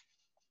second.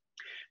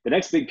 The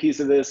next big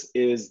piece of this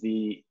is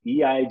the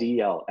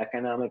EIDL,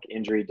 Economic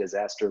Injury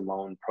Disaster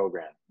Loan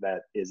Program,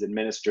 that is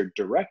administered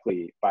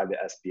directly by the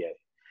SBA.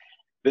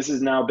 This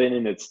has now been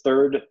in its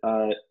third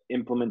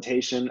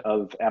implementation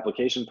of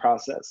application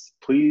process.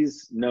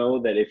 Please know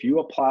that if you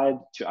applied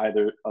to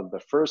either of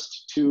the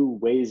first two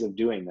ways of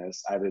doing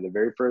this, either the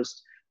very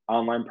first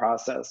online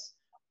process,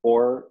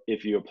 or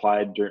if you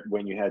applied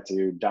when you had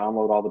to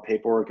download all the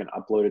paperwork and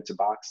upload it to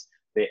Box,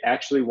 they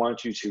actually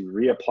want you to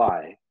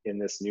reapply in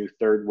this new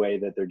third way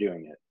that they're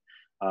doing it.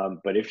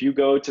 But if you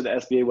go to the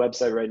SBA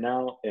website right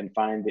now and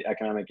find the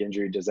Economic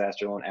Injury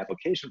Disaster Loan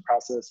application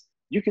process,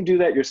 you can do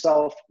that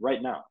yourself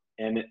right now.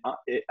 And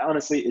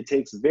honestly, it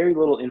takes very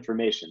little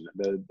information.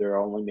 There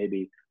are only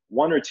maybe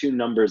one or two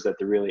numbers that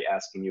they're really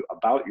asking you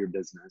about your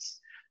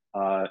business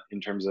in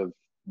terms of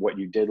what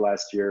you did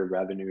last year,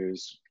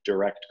 revenues,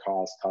 direct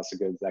costs, cost of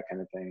goods, that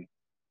kind of thing.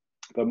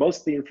 But most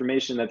of the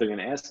information that they're going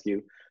to ask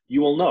you, you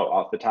will know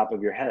off the top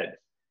of your head.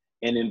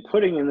 And in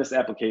putting in this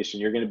application,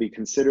 you're going to be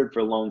considered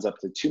for loans up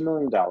to $2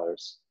 million,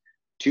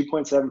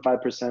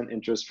 2.75%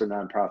 interest for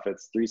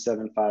nonprofits,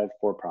 3.75%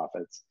 for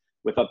profits,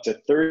 with up to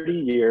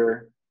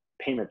 30-year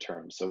payment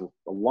terms. So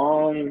a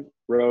long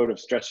road of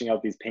stretching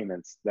out these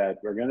payments that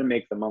are going to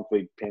make the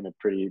monthly payment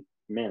pretty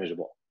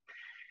manageable.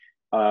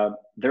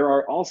 There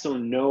are also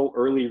no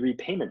early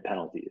repayment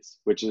penalties,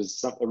 which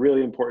is a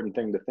really important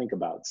thing to think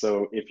about.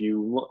 So if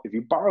you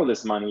borrow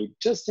this money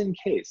just in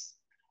case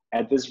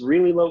at this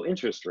really low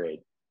interest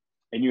rate,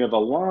 and you have a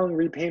long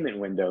repayment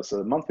window, so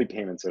the monthly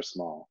payments are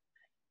small,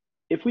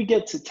 if we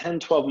get to 10,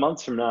 12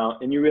 months from now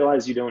and you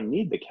realize you don't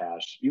need the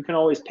cash, you can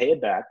always pay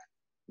it back,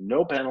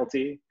 no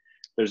penalty.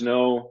 There's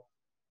no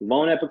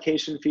loan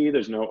application fee,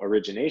 there's no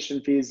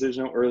origination fees, there's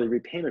no early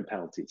repayment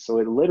penalty. So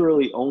it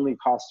literally only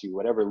costs you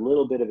whatever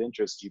little bit of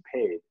interest you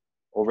paid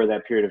over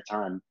that period of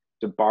time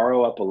to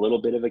borrow up a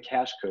little bit of a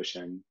cash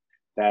cushion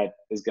that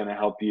is going to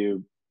help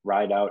you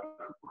ride out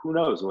who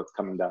knows what's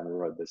coming down the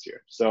road this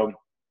year. So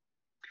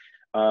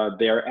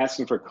they are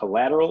asking for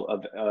collateral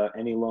of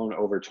any loan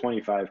over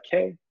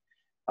 25K.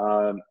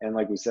 And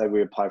like we said,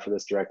 we apply for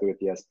this directly with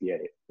the SBA.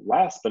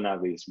 Last but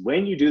not least,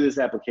 when you do this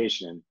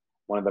application,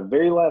 one of the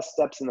very last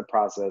steps in the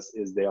process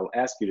is they'll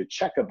ask you to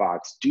check a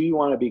box. Do you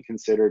want to be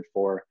considered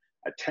for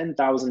a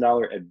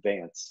 $10,000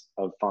 advance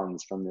of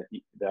funds from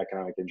the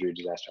Economic Injury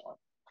Disaster Loan?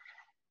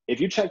 If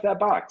you check that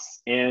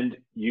box and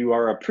you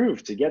are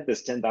approved to get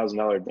this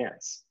 $10,000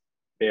 advance,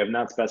 they have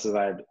not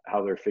specified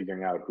how they're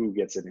figuring out who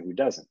gets it and who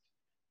doesn't.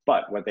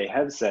 But what they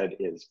have said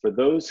is for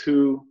those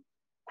who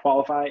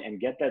qualify and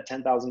get that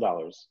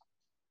 $10,000,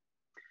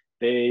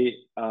 they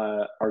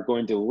are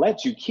going to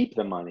let you keep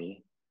the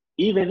money,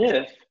 even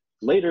if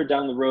later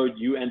down the road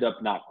you end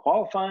up not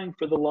qualifying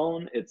for the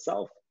loan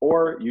itself,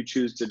 or you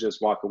choose to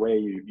just walk away,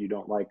 you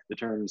don't like the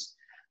terms,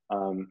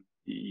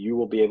 you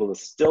will be able to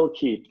still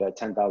keep that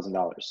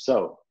 $10,000.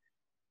 So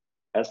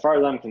as far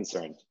as I'm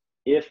concerned,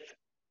 if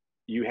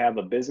you have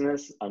a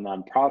business, a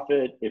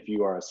nonprofit, if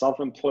you are a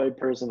self-employed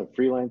person, a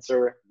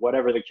freelancer,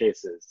 whatever the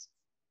case is,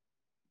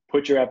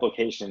 put your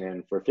application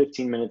in. For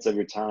 15 minutes of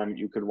your time,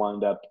 you could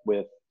wind up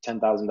with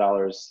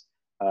 $10,000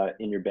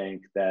 in your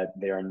bank that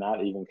they are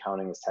not even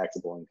counting as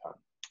taxable income.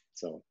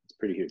 So it's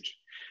pretty huge.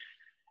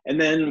 And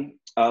then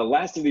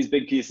last of these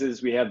big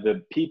pieces, we have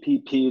the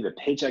PPP, the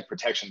Paycheck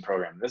Protection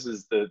Program. This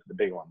is the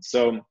big one.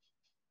 So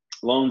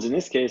loans in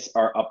this case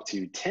are up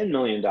to $10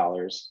 million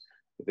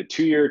with a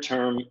 2-year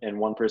term and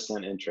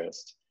 1%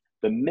 interest.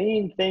 The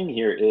main thing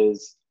here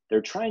is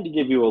they're trying to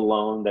give you a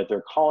loan that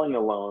they're calling a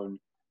loan,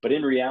 but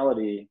in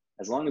reality,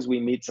 as long as we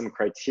meet some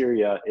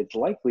criteria, it's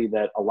likely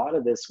that a lot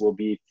of this will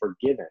be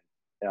forgiven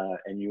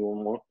and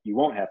you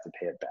won't have to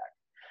pay it back.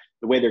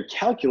 The way they're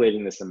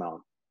calculating this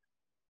amount,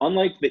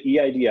 unlike the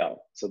EIDL,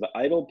 so the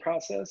EIDL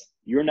process,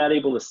 you're not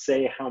able to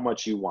say how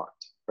much you want,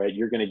 right?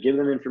 You're going to give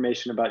them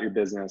information about your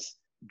business.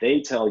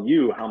 They tell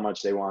you how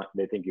much they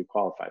think you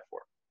qualify for.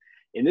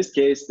 In this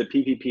case, the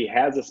PPP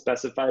has a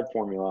specified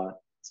formula.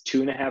 It's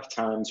 2.5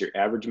 times your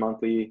average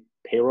monthly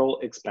payroll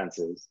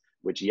expenses,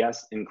 which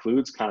yes,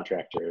 includes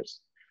contractors,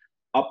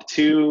 up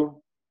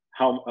to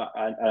how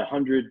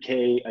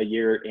 100K a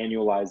year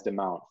annualized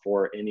amount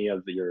for any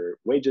of your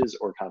wages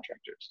or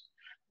contractors.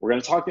 We're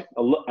going to talk,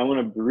 I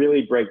want to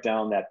really break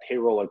down that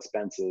payroll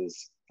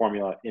expenses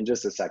formula in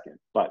just a second.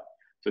 But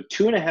so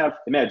 2.5,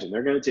 imagine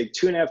they're going to take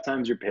 2.5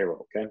 times your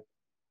payroll, okay?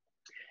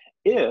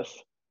 If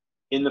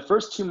in the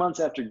first 2 months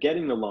after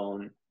getting the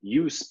loan,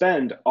 you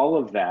spend all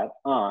of that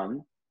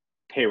on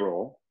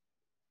payroll,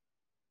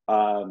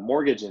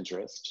 mortgage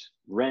interest,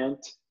 rent,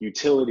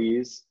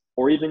 utilities,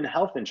 or even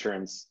health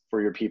insurance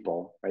for your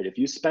people, right? If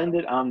you spend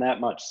it on that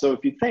much. So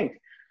if you think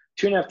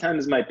 2.5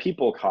 times my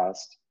people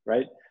cost,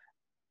 right?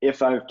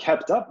 If I've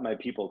kept up my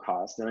people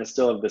cost and I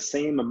still have the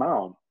same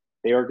amount,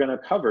 they are going to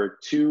cover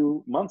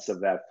 2 months of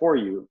that for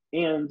you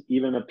and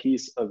even a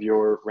piece of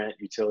your rent,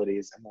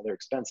 utilities, and other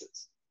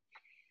expenses.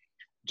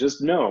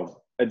 Just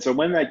know, and so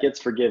when that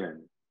gets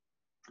forgiven,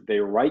 they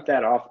write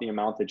that off the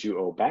amount that you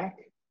owe back,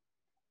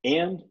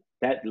 and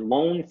that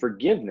loan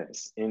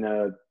forgiveness in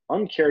a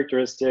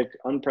uncharacteristic,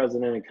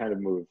 unprecedented kind of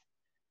move,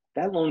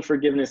 that loan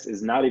forgiveness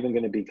is not even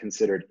going to be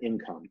considered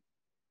income.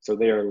 So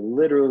they are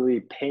literally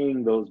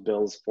paying those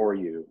bills for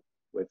you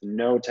with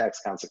no tax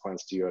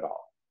consequence to you at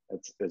all.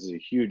 That's a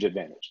huge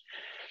advantage.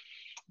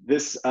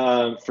 This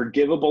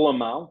forgivable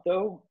amount,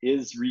 though,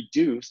 is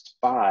reduced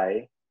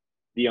by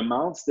the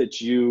amounts that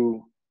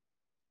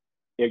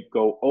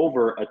go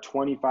over a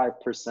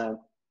 25%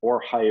 or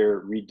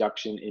higher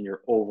reduction in your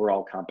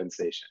overall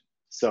compensation.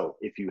 So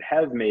if you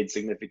have made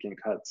significant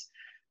cuts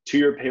to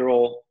your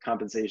payroll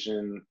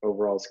compensation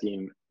overall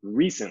scheme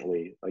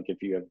recently, like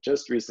if you have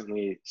just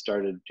recently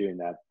started doing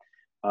that,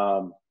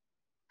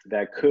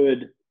 that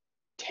could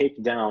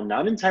take down,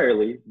 not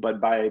entirely, but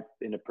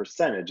in a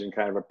percentage, in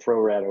kind of a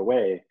pro rata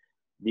way,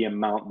 the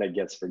amount that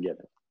gets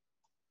forgiven.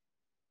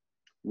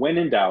 When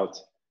in doubt,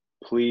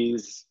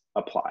 please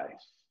apply.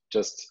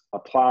 Just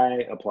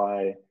apply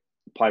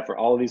for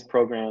all of these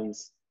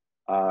programs.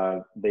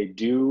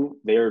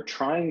 They are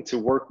trying to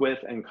work with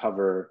and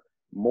cover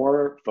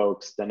more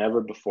folks than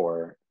ever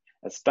before,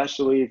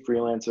 especially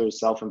freelancers,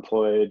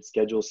 self-employed,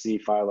 Schedule C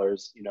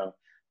filers. You know,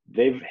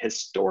 they've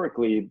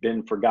historically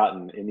been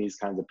forgotten in these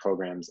kinds of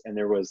programs, and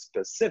there was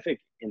specific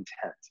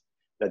intent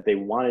that they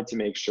wanted to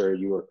make sure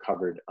you were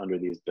covered under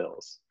these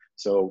bills.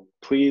 So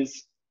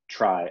please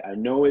try.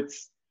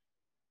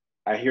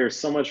 I hear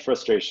so much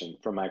frustration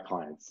from my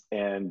clients,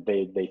 and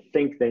they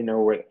think they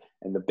know where,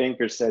 and the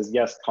banker says,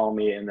 yes, call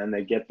me. And then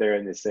they get there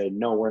and they say,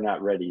 no, we're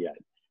not ready yet.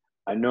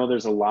 I know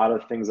there's a lot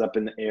of things up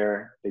in the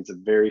air. It's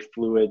very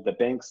fluid. The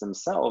banks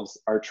themselves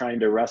are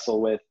trying to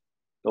wrestle with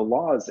the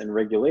laws and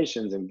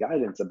regulations and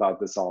guidance about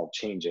this all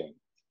changing.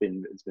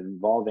 It's been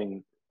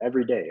evolving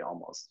every day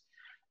almost.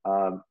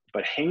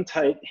 But hang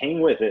tight,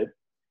 hang with it.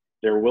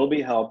 There will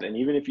be help. And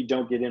even if you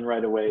don't get in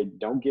right away,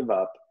 don't give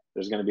up.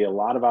 There's going to be a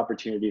lot of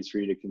opportunities for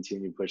you to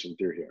continue pushing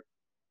through here.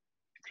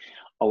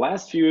 A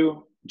last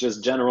few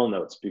just general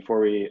notes before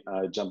we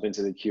jump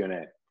into the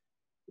Q&A.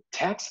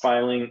 Tax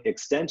filing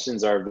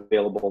extensions are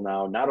available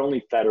now, not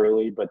only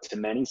federally, but to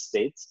many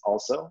states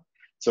also.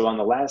 So on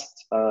the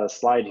last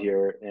slide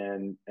here,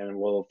 and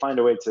we'll find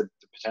a way to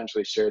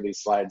potentially share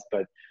these slides,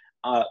 but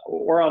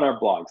or on our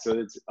blog. So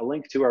it's a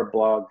link to our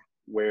blog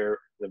where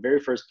the very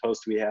first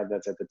post we have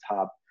that's at the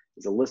top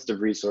is a list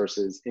of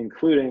resources,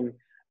 including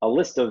a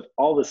list of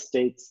all the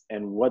states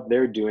and what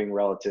they're doing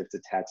relative to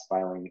tax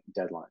filing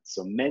deadlines.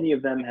 So many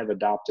of them have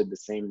adopted the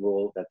same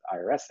rule that the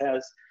IRS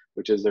has,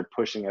 which is they're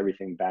pushing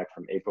everything back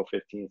from April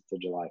 15th to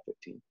July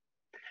 15th.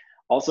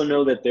 Also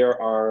know that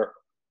there are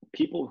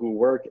people who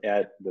work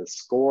at the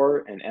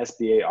SCORE and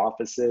SBA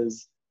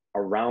offices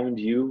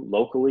around you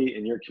locally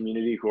in your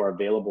community who are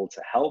available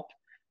to help.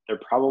 They're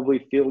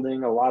probably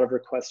fielding a lot of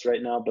requests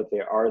right now, but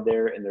they are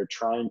there and they're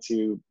trying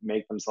to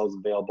make themselves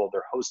available.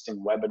 They're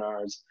hosting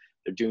webinars.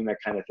 They're doing that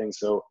kind of thing.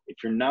 So if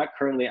you're not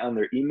currently on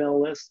their email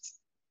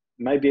list,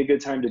 it might be a good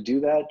time to do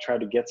that. Try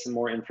to get some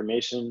more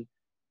information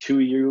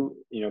to you,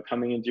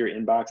 coming into your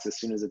inbox as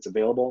soon as it's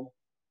available.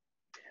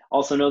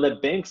 Also know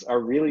that banks are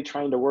really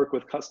trying to work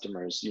with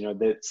customers.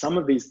 That some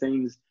of these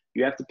things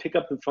you have to pick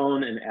up the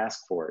phone and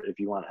ask for if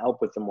you want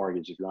help with the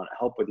mortgage, if you want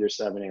help with your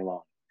 7A loan.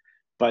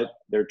 But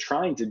they're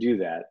trying to do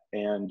that.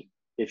 And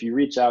if you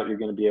reach out, you're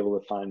going to be able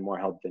to find more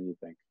help than you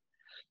think.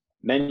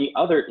 Many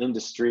other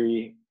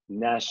industry,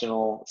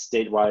 national,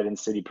 statewide, and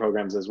city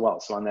programs as well.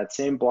 So on that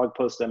same blog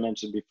post I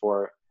mentioned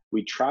before,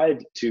 we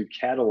tried to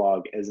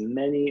catalog as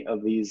many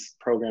of these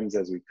programs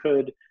as we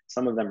could.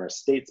 Some of them are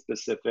state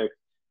specific,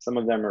 some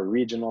of them are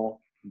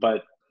regional,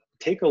 but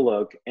take a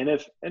look. And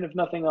if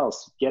nothing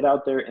else, get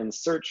out there and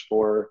search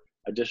for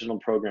additional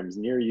programs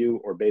near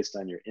you or based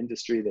on your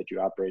industry that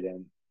you operate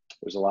in.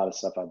 There's a lot of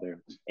stuff out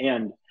there.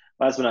 And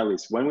last but not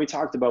least, when we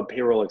talked about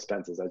payroll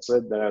expenses, I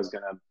said that I was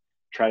going to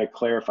try to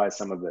clarify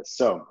some of this.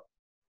 So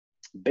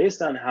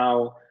based on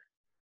how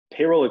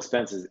payroll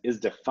expenses is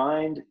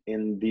defined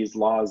in these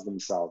laws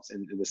themselves,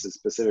 and this is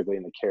specifically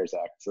in the CARES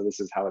Act. So this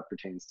is how it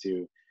pertains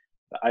to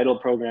the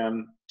EIDL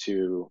program,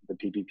 to the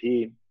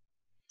PPP.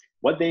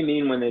 What they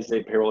mean when they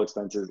say payroll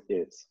expenses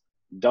is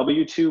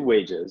W-2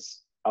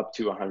 wages up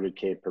to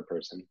 100K per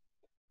person,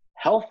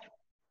 health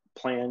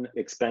plan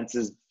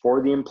expenses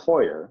for the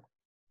employer,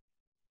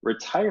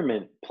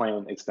 retirement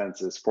plan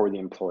expenses for the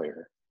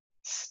employer,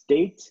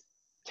 state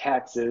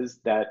taxes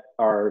that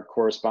are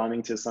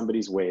corresponding to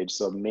somebody's wage.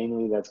 So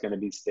mainly that's going to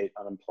be state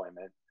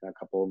unemployment and a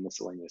couple of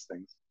miscellaneous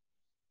things.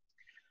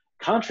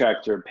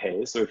 Contractor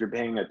pay. So if you're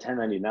paying a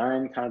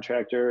 1099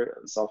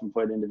 contractor,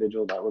 self-employed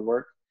individual, that would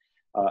work.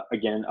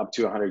 Again, up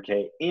to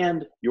 100K,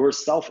 and your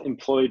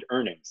self-employed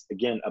earnings,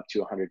 again, up to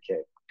 100K.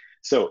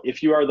 So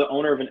if you are the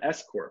owner of an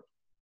S Corp,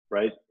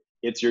 right,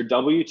 it's your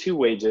W-2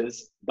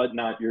 wages, but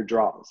not your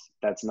draws.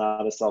 That's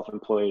not a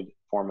self-employed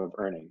form of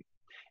earning.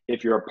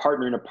 If you're a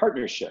partner in a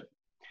partnership,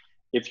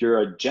 if you're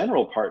a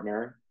general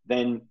partner,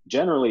 then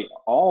generally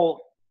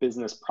all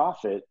business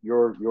profit,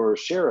 your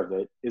share of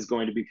it is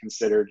going to be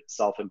considered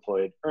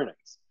self-employed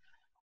earnings.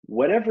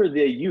 Whatever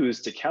they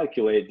use to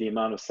calculate the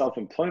amount of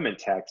self-employment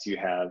tax you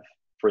have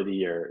for the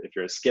year. If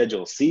you're a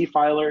Schedule C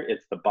filer,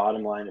 it's the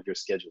bottom line of your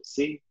Schedule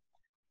C.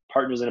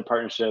 Partners in a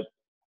partnership,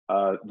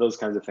 those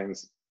kinds of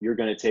things, you're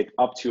going to take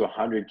up to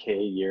 100K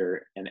a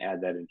year and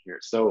add that in here.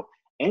 So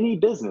any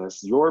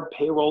business, your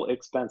payroll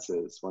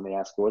expenses, when they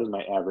ask what is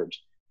my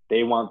average,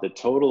 they want the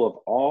total of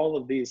all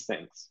of these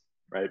things,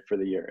 right, for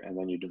the year, and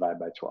then you divide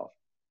by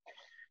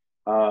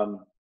 12.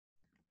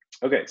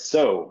 Okay,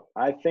 so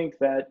I think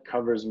that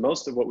covers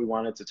most of what we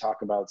wanted to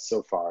talk about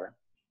so far.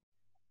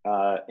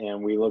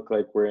 And we look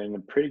like we're in a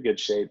pretty good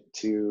shape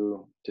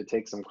to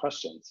take some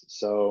questions.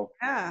 So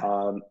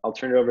I'll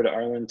turn it over to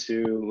Arlen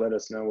to let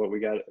us know what we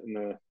got in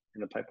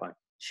the pipeline.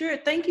 Sure.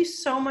 Thank you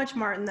so much,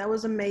 Martin. That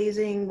was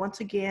amazing. Once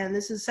again,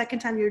 this is the second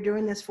time you're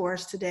doing this for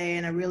us today,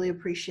 and I really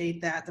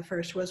appreciate that. The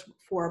first was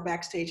for our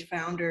Backstage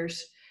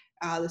founders.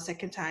 The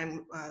second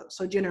time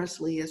so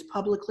generously is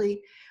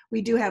publicly.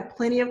 We do have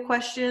plenty of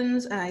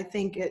questions, and I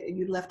think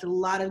you left a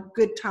lot of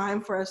good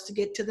time for us to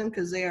get to them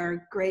because they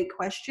are great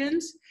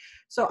questions.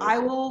 So I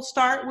will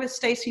start with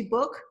Stacy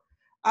Book.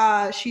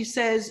 She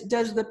says,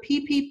 does the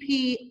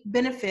PPP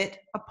benefit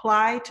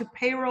apply to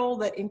payroll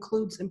that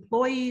includes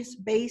employees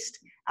based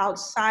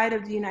outside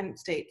of the United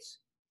States?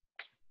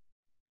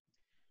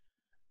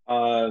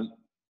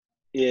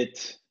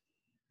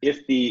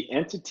 If the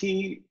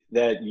entity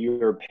that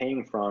you're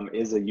paying from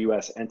is a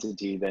US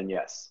entity, then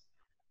yes.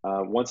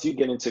 Once you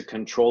get into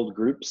controlled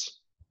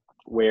groups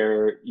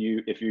where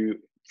if you,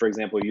 for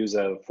example, use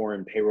a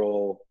foreign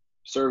payroll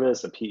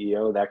service, a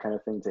PEO, that kind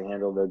of thing to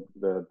handle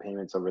the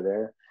payments over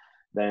there,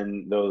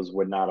 then those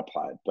would not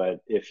apply.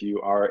 But if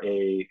you are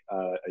a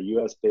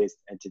US based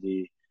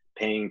entity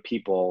paying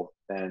people,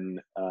 then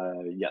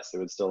yes, it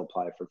would still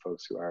apply for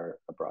folks who are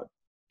abroad.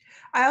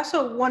 I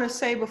also want to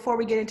say before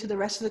we get into the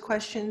rest of the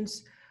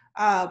questions,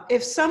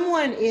 if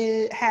someone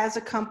has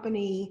a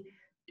company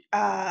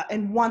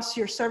and wants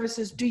your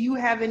services, do you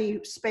have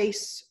any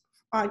space?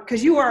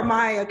 Because you are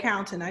my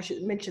accountant, I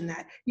should mention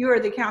that. You are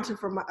the accountant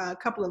for a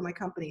couple of my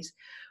companies.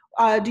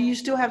 Do you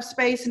still have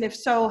space? And if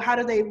so, how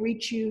do they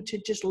reach you to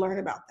just learn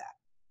about that?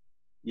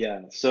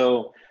 Yeah,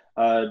 so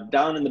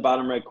down in the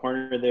bottom right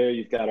corner there,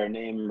 you've got our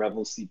name,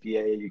 Revel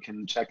CPA. You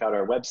can check out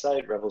our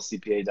website,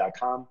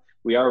 revelcpa.com.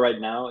 We are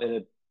right now at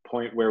a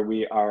point where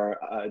we are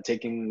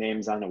taking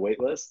names on a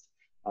wait list,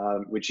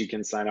 which you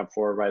can sign up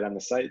for right on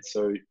the site.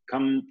 So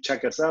come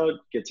check us out,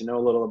 get to know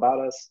a little about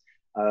us.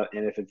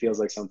 And if it feels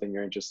like something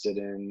you're interested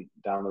in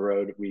down the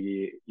road,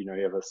 you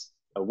have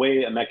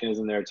a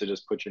mechanism there to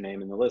just put your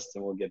name in the list,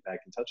 and we'll get back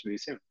in touch with you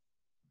soon.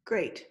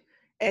 Great.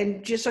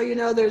 And just so you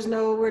know,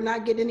 we're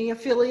not getting any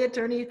affiliates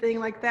or anything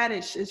like that.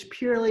 It's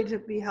purely to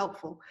be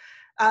helpful.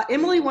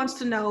 Emily wants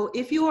to know,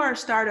 if you are a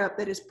startup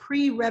that is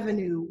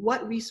pre-revenue,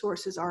 what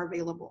resources are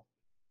available?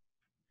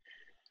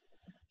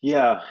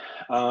 Yeah,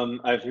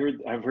 I've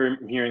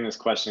heard hearing this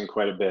question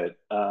quite a bit,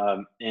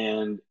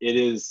 and it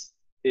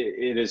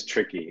is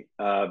tricky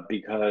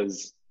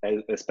because,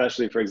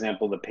 especially for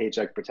example, the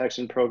Paycheck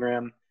Protection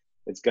Program,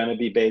 it's going to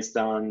be based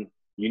on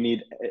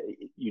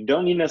you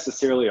don't need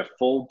necessarily a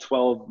full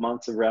 12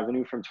 months of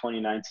revenue from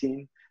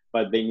 2019,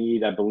 but they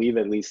need, I believe,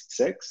 at least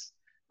 6.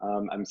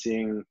 I'm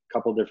seeing a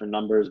couple different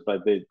numbers,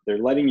 but they're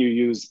letting you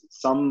use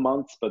some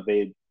months, but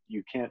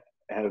you can't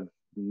have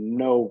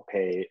no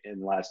pay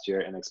in last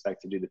year and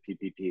expect to do the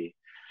PPP.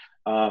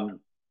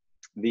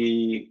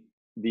 The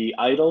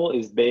EIDL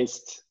is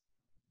based,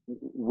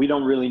 we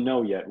don't really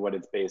know yet what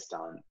it's based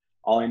on.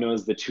 All I know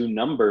is the 2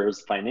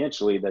 numbers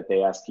financially that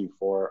they ask you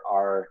for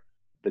are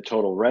the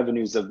total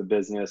revenues of the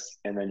business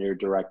and then your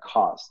direct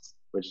costs,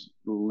 which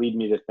lead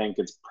me to think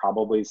it's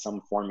probably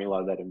some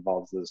formula that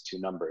involves those 2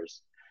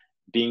 numbers.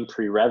 Being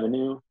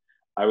pre-revenue,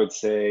 I would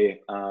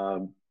say,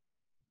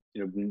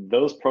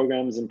 those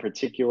programs in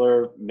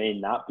particular may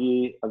not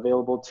be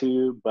available to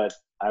you, but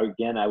I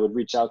would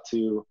reach out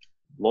to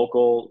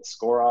local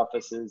SCORE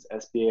offices,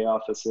 SBA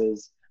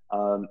offices,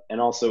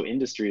 and also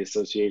industry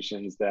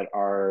associations that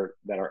are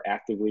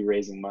actively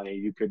raising money.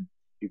 You could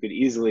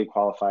easily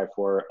qualify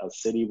for a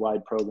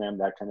citywide program,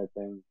 that kind of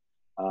thing,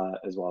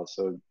 as well.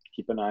 So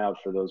keep an eye out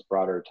for those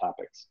broader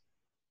topics.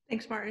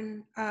 Thanks,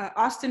 Martin.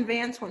 Austin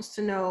Vance wants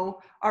to know,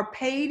 are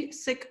paid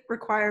sick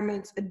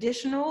requirements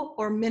additional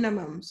or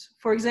minimums?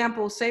 For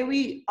example, say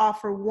we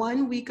offer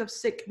 1 week of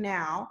sick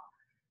now,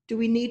 do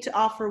we need to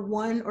offer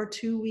 1 or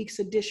 2 weeks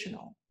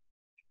additional?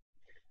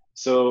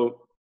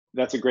 So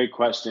that's a great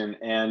question.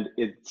 And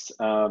it's,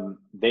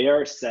 they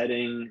are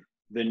setting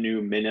the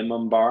new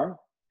minimum bar.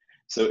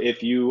 So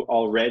if you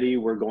already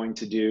were going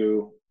to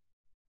do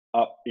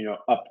up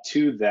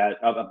to that,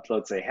 up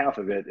let's say half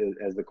of it,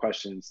 as the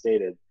question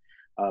stated,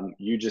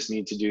 you just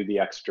need to do the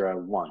extra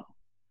 1.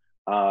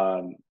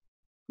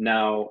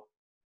 Now,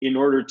 in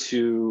order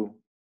to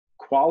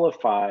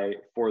qualify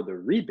for the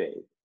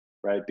rebate,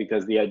 right?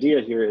 Because the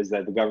idea here is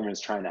that the government is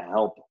trying to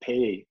help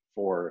pay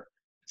for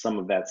some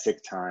of that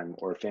sick time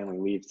or family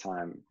leave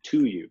time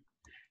to you.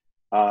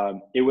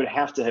 It would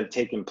have to have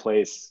taken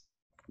place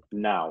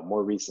now,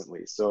 more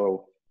recently.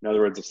 So in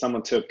other words, if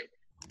someone took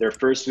their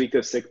first week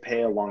of sick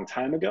pay a long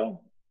time ago,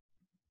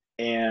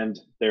 and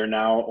they're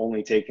now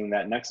only taking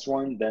that next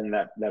one, then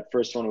that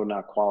first one would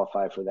not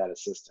qualify for that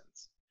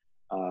assistance.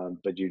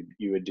 But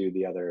you would do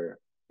the other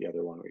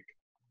 1 week.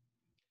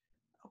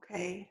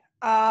 Okay.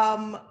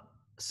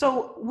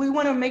 So we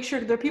want to make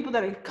sure there are people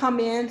that have come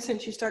in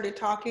since you started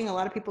talking. A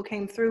lot of people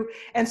came through.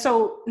 And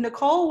so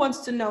Nicole wants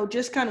to know,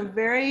 just kind of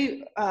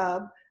very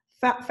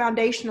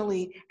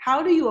foundationally,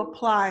 how do you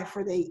apply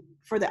for the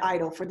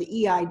EIDL, for the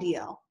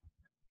EIDL?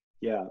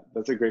 Yeah,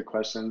 that's a great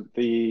question.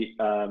 The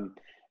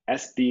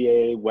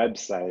SBA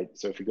website,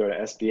 so if you go to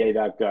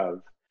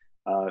sba.gov,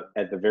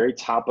 at the very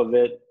top of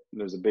it,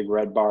 there's a big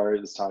red bar.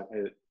 It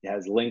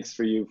has links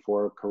for you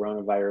for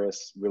coronavirus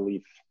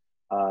relief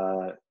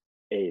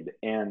aid.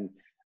 And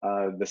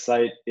the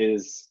site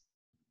is,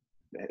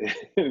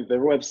 their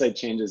website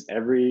changes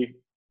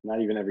not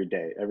even every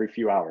day, every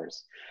few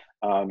hours.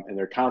 And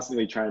they're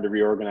constantly trying to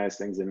reorganize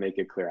things and make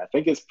it clear. I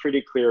think it's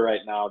pretty clear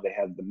right now. They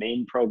have the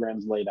main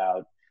programs laid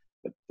out.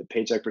 The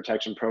Paycheck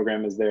Protection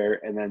Program is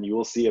there, and then you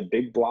will see a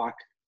big block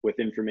with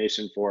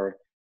information for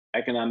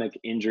Economic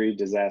Injury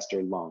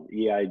Disaster Loan,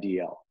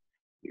 EIDL.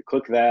 You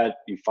click that,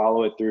 you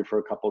follow it through for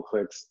a couple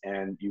clicks,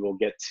 and you will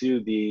get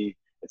to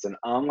it's an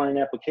online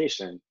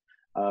application.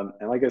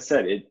 And like I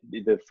said,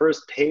 the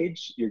first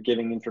page, you're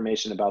giving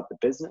information about the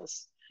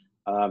business,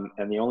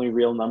 and the only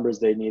real numbers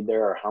they need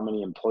there are how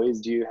many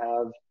employees do you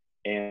have,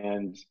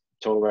 and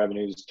total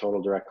revenues,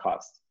 total direct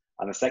costs.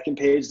 On the second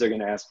page, they're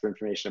going to ask for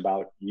information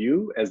about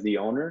you as the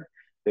owner.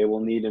 They will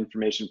need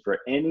information for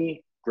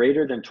any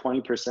greater than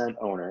 20%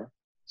 owner.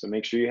 So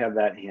make sure you have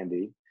that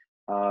handy.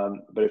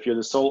 But if you're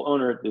the sole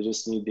owner, they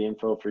just need the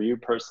info for you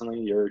personally,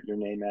 your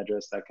name,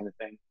 address, that kind of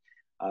thing.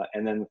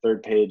 And then the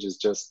third page is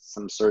just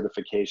some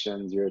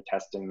certifications. You're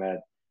attesting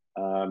that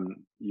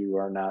you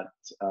are not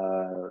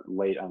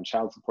late on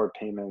child support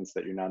payments,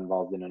 that you're not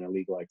involved in an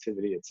illegal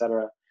activity, et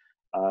cetera.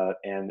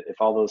 And if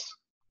all those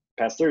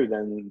pass through,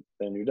 then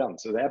you're done.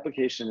 So the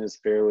application is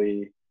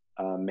fairly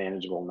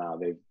manageable now.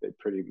 They've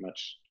pretty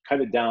much cut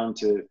it down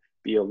to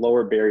be a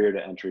lower barrier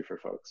to entry for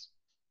folks.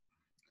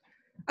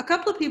 A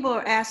couple of people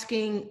are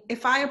asking,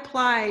 if I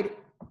applied,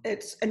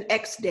 it's an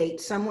X date.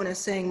 Someone is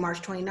saying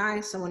March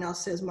 29th, someone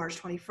else says March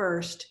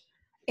 21st,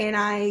 and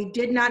I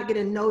did not get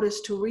a notice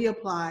to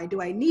reapply.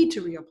 Do I need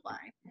to reapply?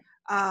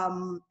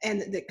 And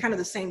kind of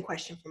the same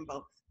question from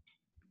both.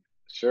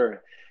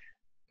 Sure.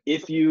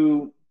 If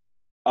you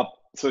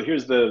so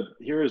here's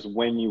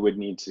when you would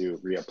need to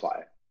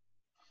reapply.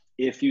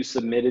 If you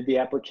submitted the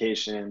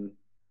application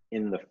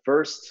in the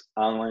first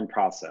online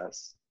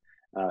process,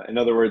 in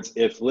other words,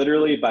 if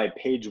literally by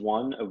page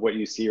 1 of what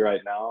you see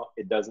right now,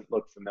 it doesn't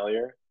look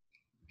familiar,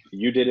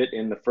 you did it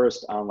in the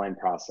first online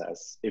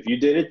process. If you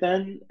did it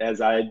then,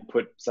 as I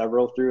put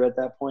several through at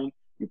that point,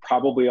 you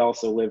probably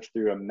also lived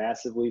through a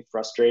massively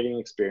frustrating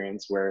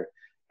experience where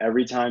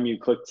every time you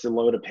clicked to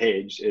load a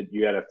page,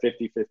 you had a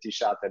 50-50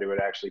 shot that it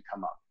would actually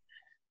come up.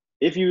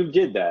 If you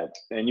did that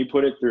and you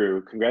put it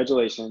through,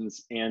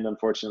 congratulations, and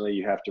unfortunately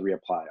you have to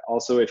reapply.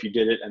 Also, if you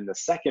did it in the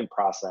second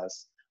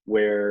process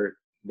where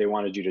they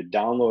wanted you to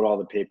download all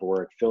the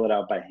paperwork, fill it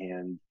out by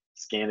hand,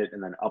 scan it,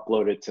 and then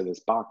upload it to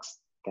this box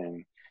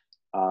thing,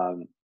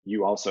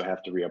 you also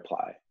have to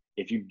reapply.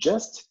 If you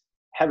just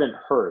haven't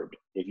heard,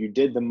 if you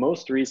did the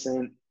most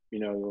recent,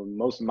 the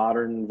most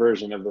modern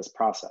version of this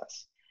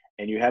process,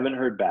 and you haven't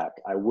heard back,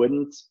 I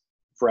wouldn't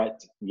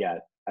fret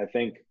yet. I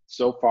think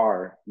so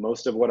far,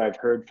 most of what I've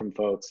heard from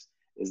folks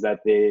is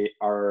that they're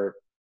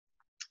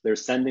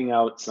sending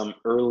out some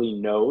early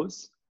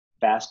no's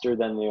faster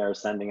than they are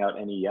sending out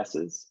any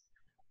yeses.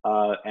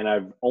 And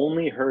I've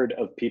only heard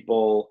of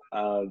people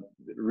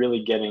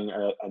really getting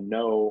a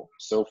no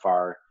so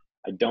far.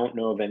 I don't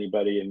know of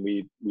anybody, and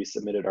we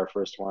submitted our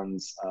first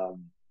ones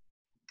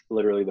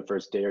literally the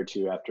first day or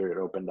two after it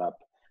opened up,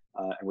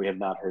 and we have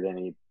not heard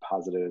any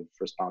positive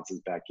responses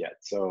back yet.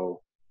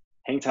 So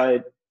hang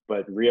tight,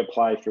 but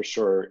reapply for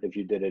sure if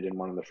you did it in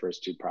one of the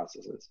first 2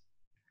 processes.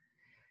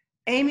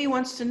 Amy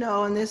wants to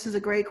know, and this is a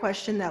great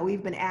question that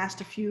we've been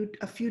asked a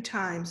few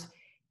times,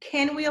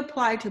 can we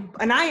apply to,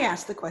 and I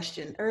asked the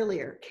question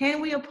earlier,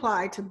 can we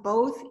apply to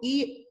both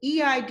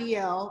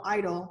EIDL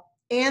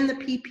and the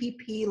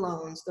PPP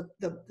loans,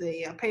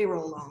 the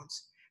payroll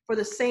loans for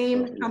the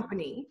same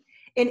company?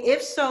 And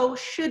if so,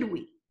 should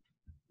we?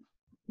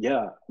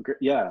 Yeah,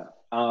 yeah.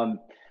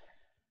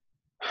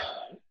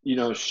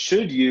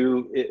 Should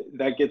you,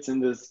 that gets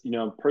into,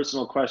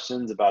 personal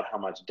questions about how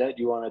much debt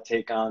you want to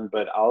take on,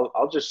 but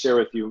I'll just share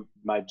with you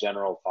my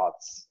general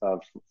thoughts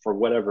for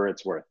whatever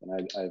it's worth.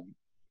 And I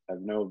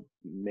have no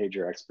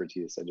major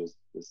expertise. That's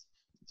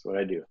what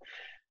I do,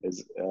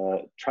 is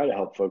try to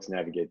help folks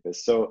navigate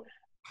this. So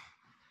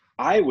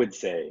I would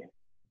say,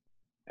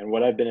 and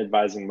what I've been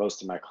advising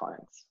most of my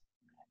clients,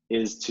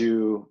 is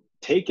to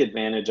take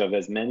advantage of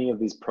as many of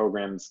these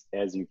programs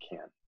as you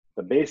can.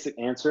 The basic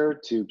answer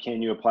to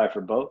can you apply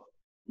for both?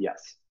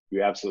 Yes,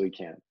 you absolutely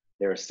can.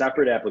 There are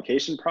separate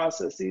application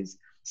processes,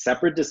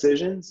 separate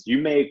decisions. You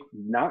may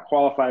not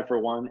qualify for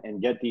one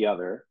and get the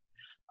other.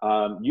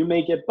 You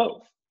may get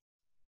both.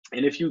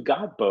 And if you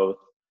got both,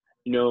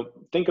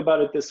 think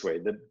about it this way.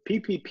 The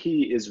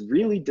PPP is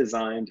really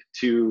designed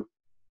to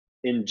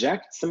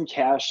inject some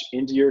cash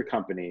into your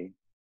company.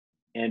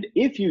 And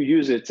if you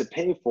use it to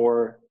pay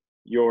for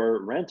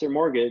your rent or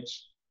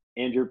mortgage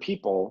and your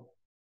people,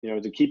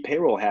 to keep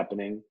payroll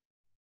happening,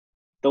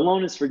 the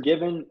loan is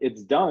forgiven,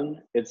 it's done,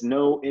 it's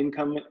no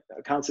income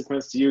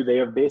consequence to you. They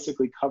have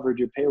basically covered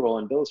your payroll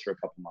and bills for a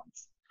couple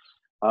months.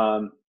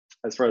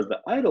 As far as the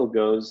EIDL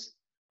goes,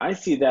 I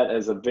see that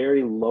as a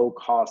very low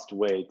cost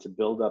way to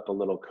build up a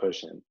little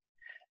cushion.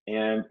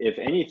 And if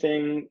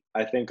anything,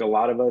 I think a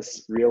lot of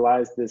us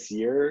realized this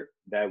year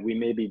that we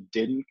maybe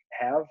didn't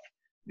have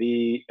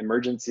the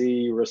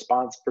emergency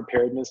response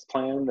preparedness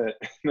plan that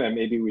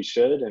maybe we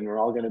should, and we're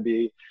all going to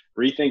be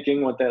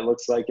rethinking what that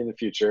looks like in the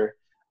future.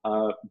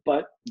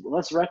 But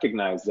let's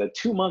recognize that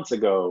 2 months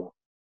ago,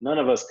 none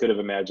of us could have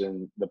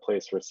imagined the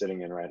place we're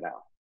sitting in right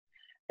now.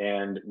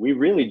 And we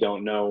really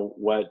don't know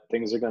what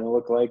things are going to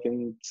look like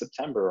in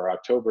September or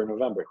October,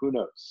 November, who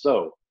knows?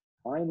 So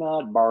why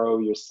not borrow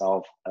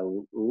yourself a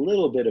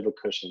little bit of a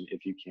cushion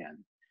if you can?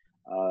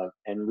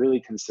 And really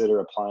consider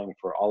applying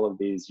for all of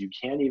these. You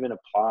can even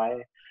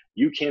apply,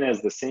 you can,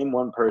 as the same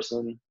one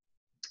person,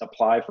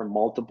 apply for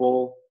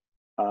multiple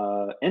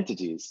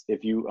entities.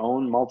 If you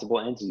own multiple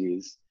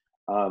entities,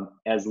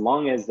 as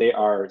long as they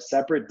are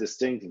separate,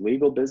 distinct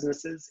legal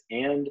businesses,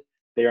 and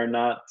they are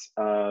not,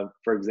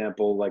 for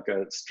example, like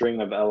a string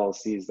of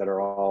LLCs that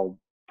are all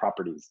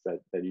properties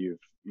that you've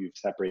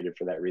separated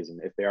for that reason.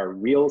 If they are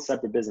real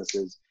separate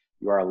businesses,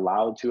 you are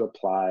allowed to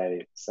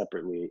apply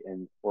separately.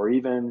 And or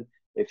even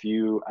if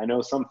I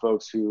know some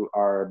folks who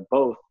are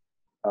both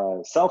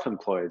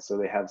self-employed, so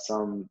they have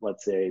some,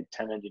 let's say,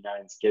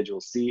 1099 Schedule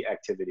C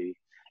activity,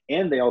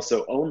 and they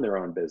also own their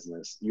own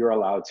business, you're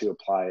allowed to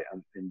apply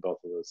in both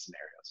of those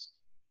scenarios.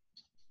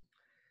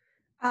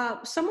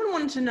 Someone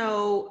wanted to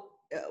know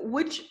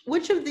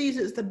which of these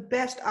is the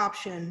best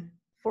option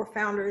for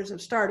founders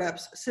of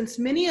startups, since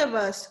many of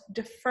us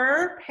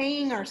defer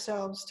paying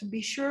ourselves to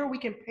be sure we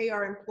can pay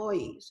our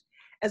employees,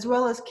 as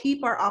well as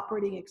keep our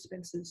operating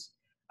expenses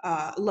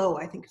low,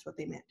 I think is what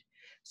they meant.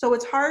 So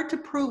it's hard to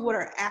prove what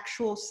our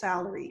actual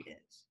salary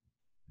is.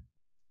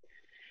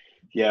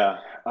 Yeah,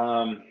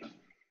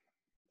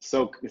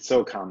 so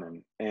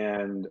common.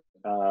 And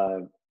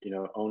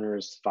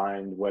owners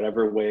find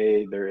whatever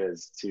way there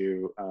is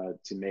to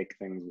make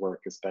things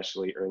work,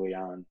 especially early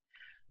on.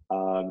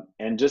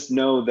 And just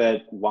know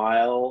that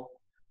while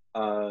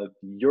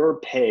your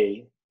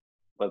pay,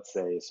 let's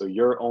say, so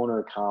your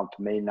owner comp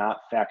may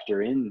not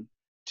factor in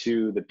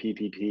to the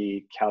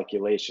PPP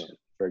calculation,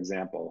 for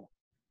example,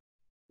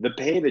 the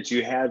pay that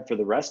you had for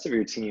the rest of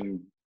your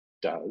team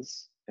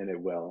does, and it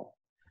will.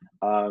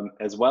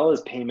 As well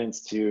as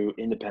payments to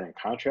independent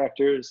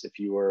contractors. If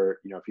you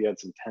had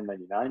some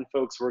 1099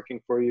 folks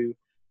working for you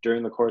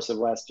during the course of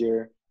last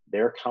year,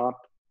 their comp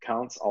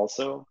counts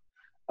also.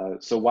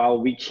 So while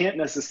we can't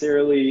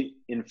necessarily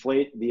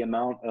inflate the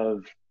amount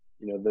of,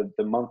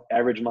 the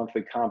average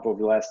monthly comp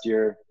over last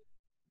year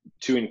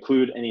to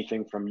include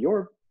anything from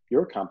your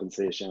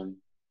compensation,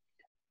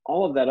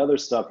 all of that other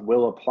stuff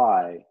will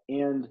apply.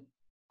 And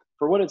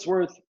for what it's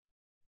worth,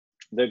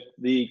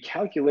 the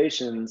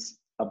calculations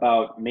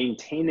about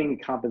maintaining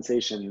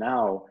compensation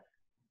now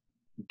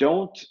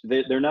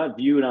they're not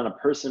viewed on a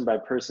person by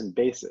person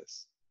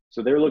basis.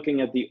 So they're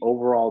looking at the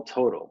overall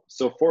total.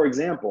 So for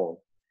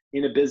example,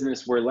 in a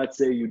business where, let's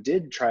say, you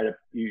did try to,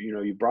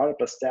 you brought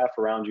up a staff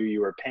around you, you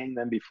were paying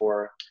them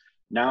before,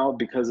 now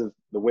because of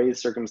the way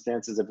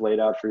circumstances have laid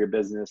out for your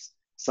business,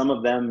 some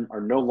of them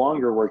are no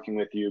longer working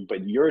with you,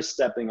 but you're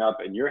stepping up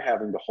and you're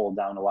having to hold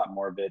down a lot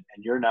more of it.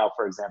 And you're now,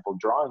 for example,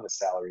 drawing the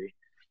salary.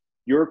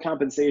 Your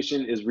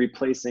compensation is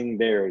replacing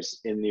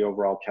theirs in the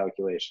overall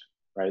calculation,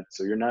 right?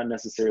 So you're not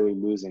necessarily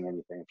losing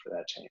anything for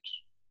that change.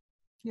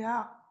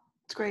 Yeah,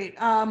 it's great.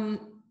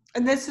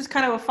 And this is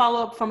kind of a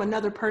follow-up from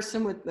another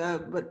person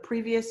but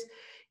previous.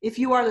 If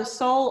you are the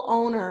sole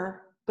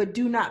owner but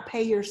do not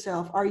pay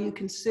yourself, are you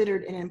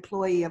considered an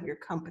employee of your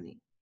company?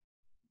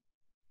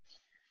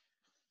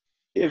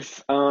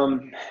 If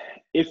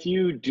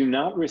you do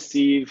not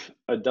receive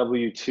a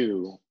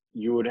W-2,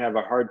 you would have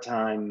a hard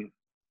time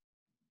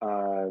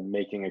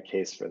making a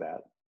case for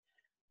that.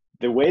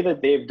 The way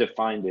that they've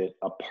defined it,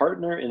 a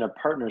partner in a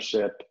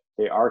partnership,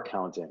 they are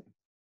counting.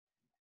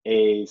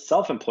 A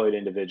self-employed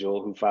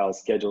individual who files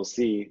Schedule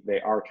C, they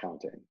are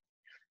counting.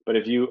 But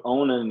if you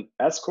own an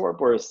S Corp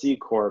or a C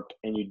Corp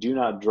and you do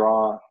not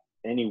draw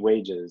any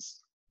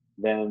wages,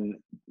 then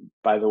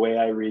by the way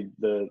I read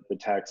the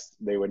text,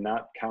 they would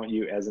not count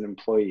you as an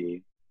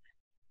employee.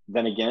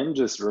 Then again,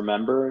 just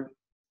remember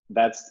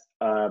that's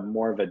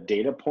more of a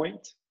data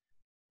point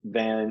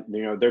than,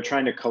 they're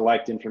trying to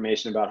collect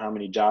information about how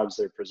many jobs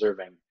they're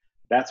preserving.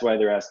 That's why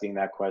they're asking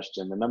that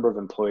question. The number of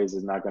employees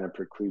is not going to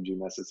preclude you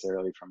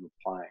necessarily from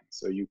applying.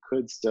 So you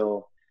could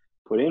still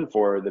put in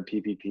for the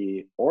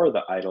PPP or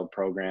the EIDL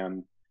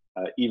program,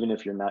 even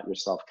if you're not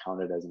yourself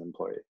counted as an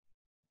employee.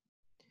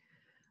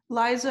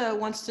 Liza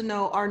wants to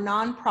know, are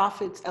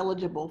nonprofits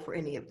eligible for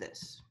any of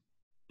this?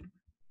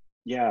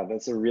 Yeah,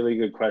 that's a really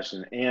good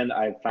question. And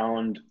I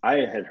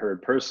had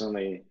heard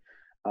personally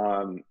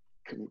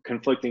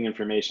conflicting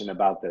information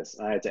about this.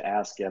 I had to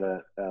ask at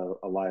a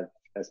live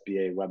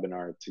SBA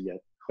webinar to get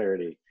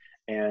clarity.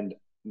 And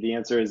the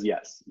answer is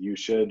yes, you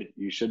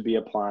should be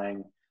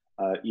applying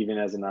even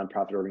as a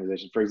nonprofit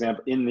organization. For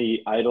example, in the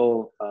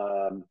EIDL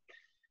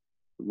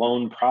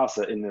loan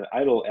process, in the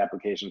EIDL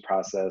application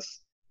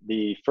process,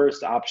 the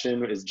first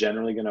option is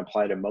generally going to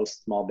apply to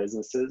most small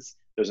businesses.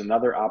 There's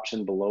another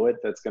option below it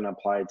that's going to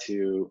apply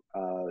to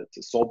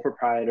sole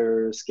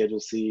proprietors, Schedule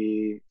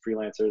C,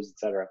 freelancers,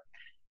 etc.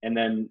 And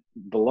then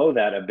below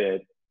that a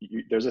bit,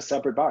 there's a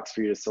separate box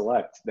for you to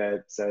select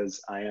that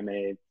says, I am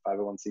a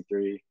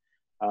 501c3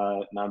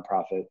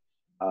 nonprofit.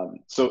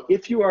 So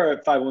if you are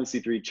a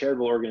 501c3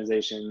 charitable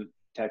organization,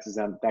 tax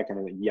exempt, that kind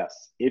of thing,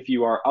 yes. If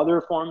you are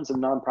other forms of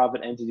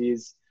nonprofit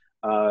entities,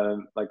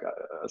 like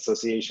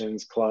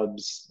associations,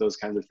 clubs, those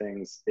kinds of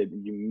things,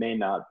 you may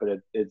not, but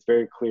it's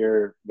very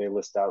clear they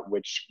list out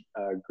which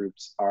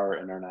groups are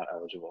and are not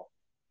eligible.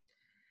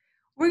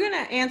 We're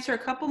going to answer a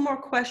couple more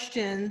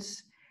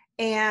questions,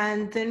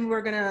 and then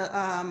we're going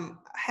to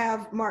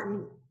have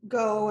Martin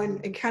go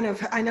and kind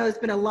of, I know it's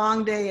been a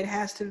long day. It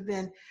has to have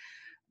been.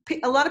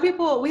 A lot of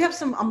people, we have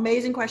some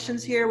amazing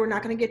questions here. We're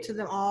not going to get to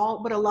them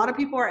all, but a lot of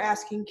people are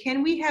asking,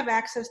 can we have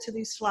access to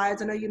these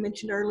slides? I know you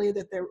mentioned earlier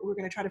that we're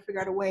going to try to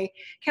figure out a way.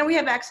 Can we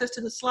have access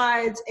to the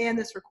slides and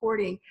this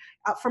recording?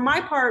 For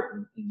my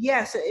part,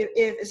 yes,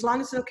 if as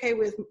long as it's okay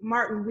with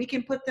Martin, we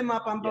can put them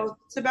up on both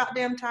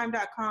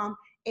it'saboutdamntime.com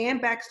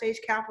and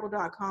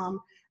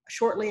backstagecapital.com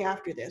shortly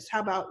after this.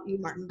 How about you,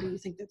 Martin? Do you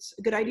think that's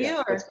a good idea?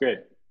 Yeah, that's great.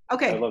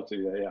 Okay. I'd love to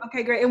do that, yeah.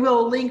 Okay, great. And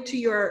we'll link to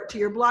your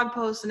blog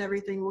posts and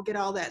everything. We'll get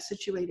all that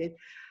situated.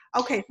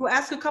 Okay, we'll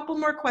ask a couple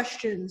more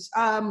questions.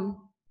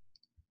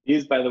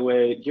 These, by the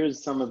way,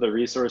 here's some of the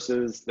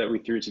resources that we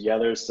threw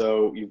together.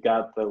 So you've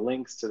got the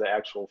links to the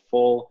actual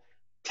full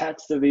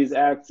text of these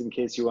acts in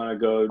case you want to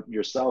go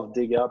yourself,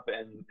 dig up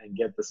and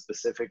get the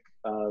specific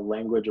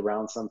language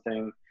around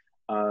something.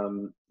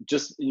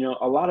 Just,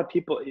 a lot of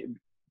people,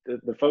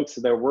 the folks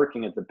that are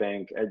working at the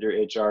bank, at your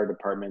HR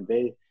department,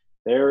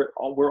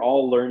 we're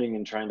all learning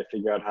and trying to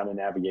figure out how to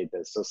navigate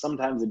this. So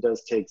sometimes it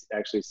does take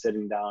actually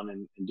sitting down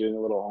and doing a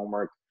little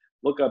homework.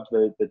 Look up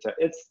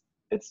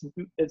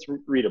it's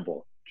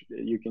readable.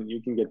 You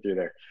can get through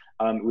there.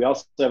 We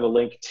also have a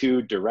link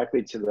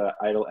directly to the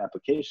EIDL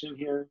application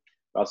here.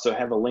 We also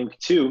have a link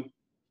to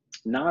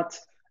not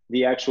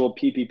the actual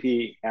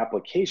PPP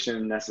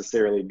application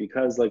necessarily,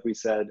 because like we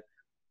said,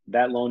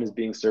 that loan is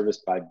being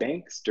serviced by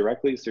banks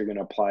directly. So you're going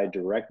to apply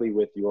directly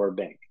with your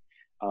bank.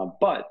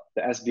 But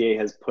the SBA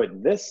has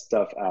put this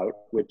stuff out,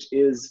 which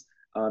is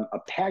a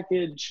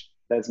package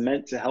that's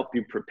meant to help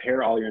you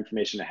prepare all your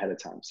information ahead of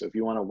time. So if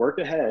you want to work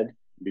ahead,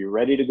 be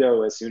ready to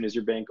go as soon as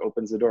your bank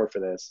opens the door for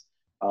this,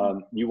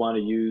 you want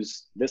to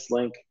use this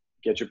link,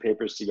 get your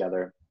papers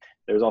together.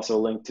 There's also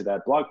a link to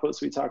that blog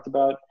post we talked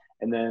about,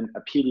 and then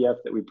a PDF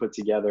that we put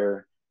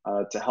together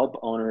to help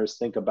owners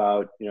think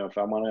about,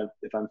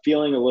 if I'm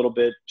feeling a little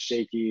bit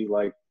shaky,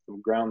 like the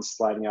ground's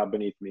sliding out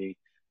beneath me,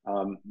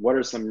 what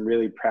are some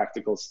really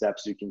practical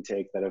steps you can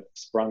take that have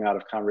sprung out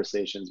of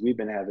conversations we've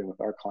been having with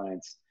our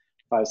clients?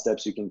 5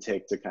 steps you can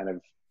take to kind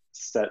of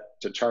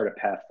chart a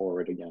path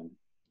forward again.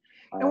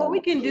 And what we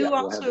can do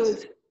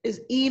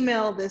is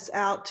email this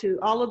out to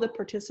all of the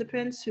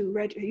participants who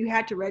you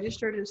had to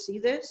register to see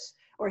this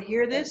or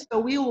hear this. So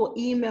we will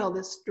email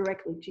this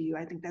directly to you.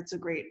 I think that's a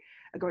great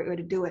way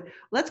to do it.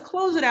 Let's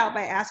close it out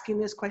by asking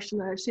this question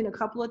that I've seen a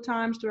couple of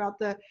times throughout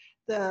the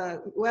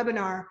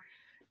webinar.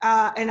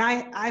 And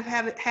I've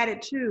had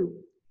it too.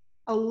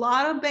 A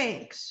lot of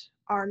banks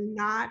are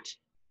not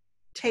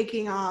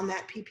taking on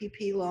that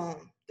PPP loan.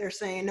 They're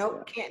saying,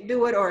 nope, can't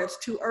do it, or it's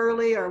too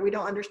early, or we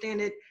don't understand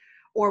it,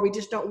 or we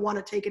just don't want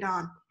to take it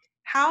on.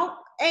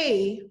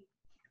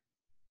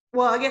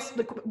 Well, I guess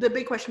the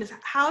big question is,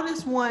 how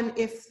does one,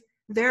 if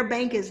their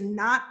bank is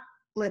not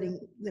letting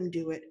them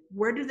do it,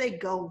 where do they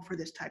go for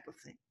this type of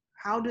thing?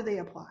 How do they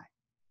apply?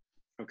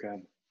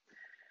 Okay.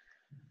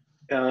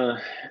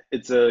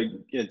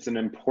 It's an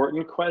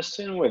important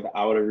question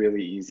without a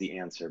really easy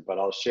answer, but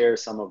I'll share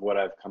some of what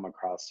I've come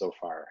across so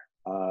far.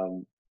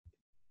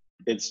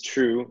 it's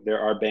true. There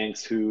are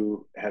banks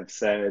who have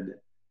said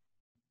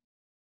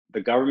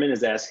the government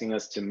is asking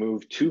us to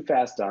move too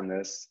fast on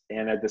this,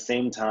 and at the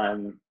same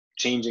time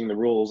changing the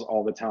rules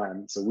all the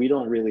time. So we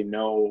don't really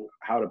know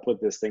how to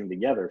put this thing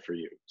together for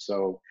you.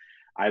 So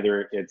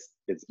either it's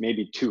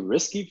maybe too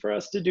risky for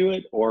us to do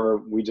it, or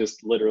we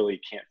just literally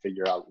can't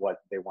figure out what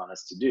they want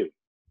us to do.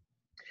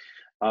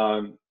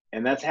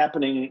 And that's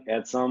happening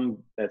at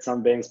some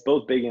banks,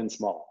 both big and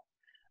small.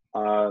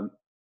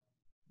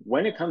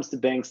 When it comes to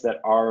banks that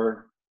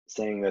are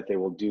saying that they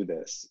will do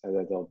this,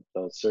 that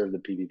they'll serve the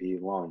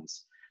PPP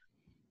loans,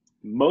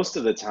 most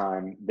of the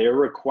time they're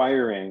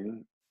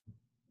requiring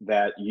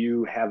that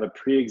you have a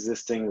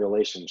pre-existing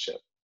relationship.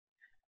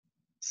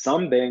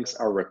 Some banks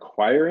are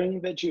requiring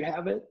that you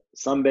have it.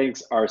 Some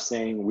banks are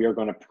saying we are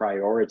going to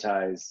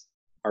prioritize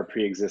our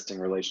pre-existing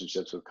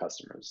relationships with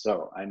customers.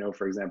 So I know,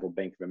 for example,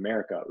 Bank of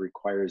America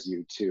requires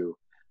you to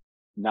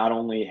not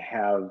only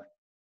have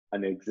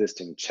an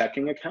existing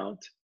checking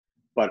account,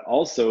 but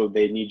also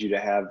they need you to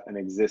have an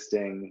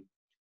existing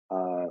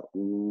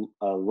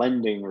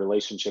lending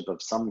relationship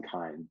of some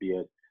kind, be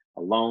it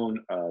a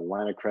loan, a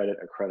line of credit,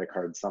 a credit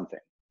card, something.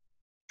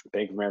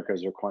 Bank of America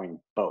is requiring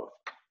both.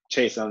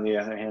 Chase, on the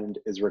other hand,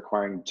 is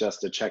requiring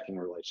just a checking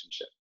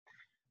relationship.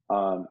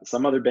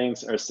 Some other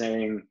banks are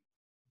saying,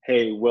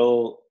 hey,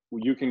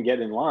 you can get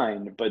in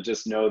line, but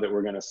just know that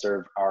we're going to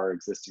serve our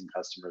existing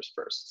customers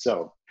first.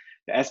 So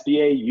the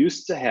SBA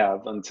used to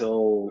have,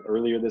 until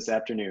earlier this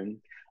afternoon,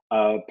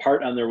 a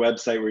part on their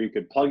website where you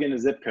could plug in a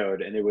zip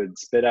code and it would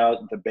spit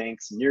out the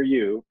banks near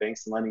you,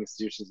 banks and lending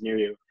institutions near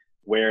you,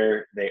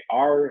 where they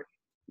are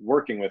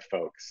working with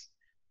folks.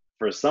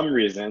 For some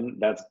reason,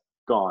 that's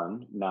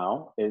gone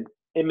now.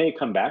 It may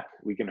come back,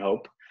 we can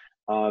hope.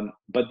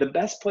 But the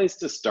best place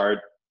to start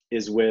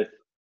is with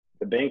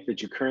the bank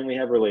that you currently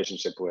have a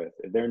relationship with.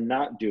 If they're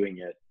not doing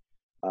it,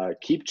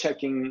 keep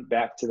checking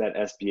back to that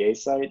SBA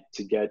site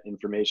to get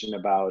information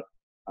about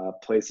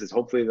places.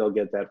 Hopefully they'll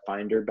get that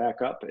finder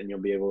back up and you'll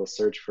be able to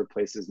search for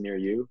places near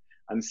you.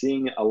 I'm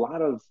seeing a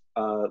lot of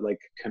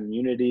like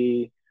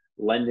community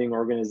lending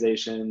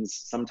organizations,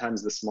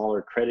 sometimes the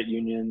smaller credit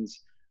unions.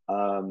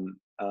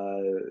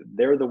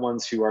 They're the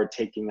ones who are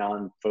taking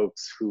on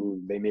folks who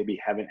they maybe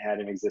haven't had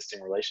an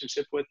existing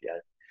relationship with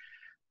yet.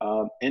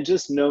 And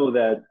just know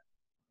that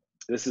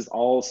this is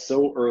all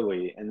so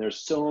early and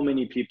there's so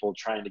many people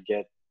trying to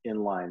get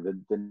in line.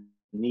 The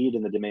need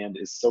and the demand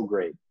is so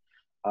great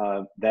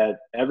that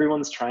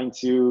everyone's trying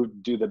to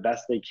do the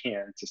best they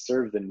can to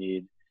serve the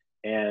need.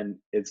 And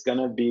it's going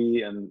to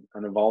be an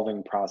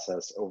evolving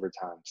process over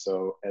time.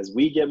 So as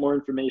we get more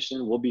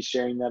information, we'll be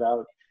sharing that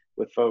out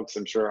with folks.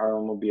 I'm sure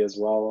Arlen will be as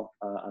well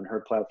on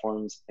her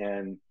platforms.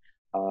 And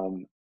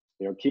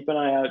keep an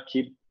eye out,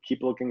 keep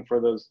looking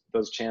for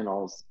those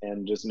channels,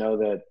 and just know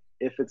that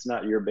if it's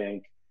not your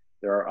bank,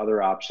 there are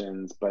other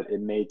options, but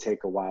it may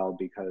take a while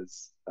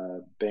because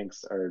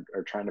banks are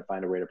trying to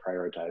find a way to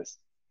prioritize.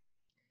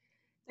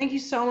 Thank you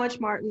so much,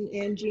 Martin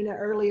and Gina.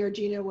 Earlier,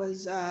 Gina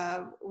was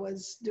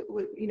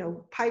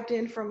piped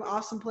in from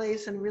Awesome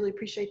Place, and really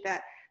appreciate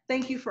that.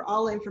 Thank you for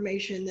all the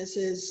information. This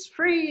is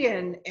free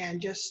and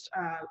just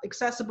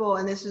accessible,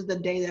 and this is the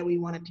day that we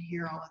wanted to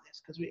hear all of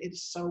this because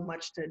it's so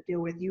much to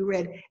deal with. You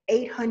read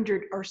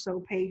 800 or so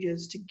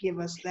pages to give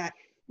us that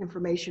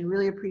information.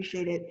 Really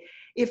appreciate it.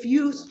 If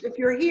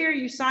you're here,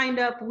 you signed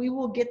up, we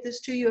will get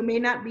this to you. It may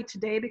not be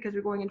today because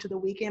we're going into the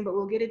weekend, but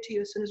we'll get it to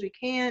you as soon as we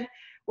can.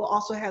 We'll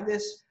also have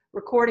this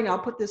recording. I'll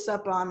put this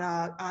up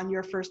on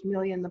Your First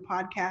Million, the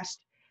podcast,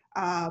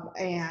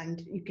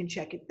 and you can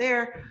check it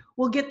there.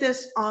 We'll get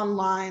this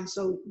online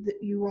so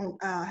that you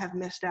won't have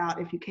missed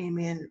out if you came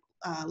in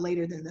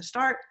later than the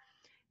start.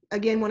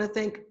 Again, want to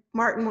thank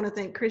Martin, want to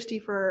thank Christy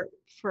for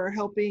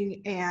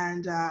helping,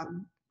 and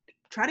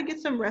try to get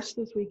some rest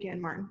this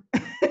weekend, Martin.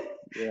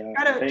 Yeah,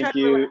 thank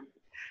you.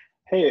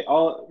 Hey,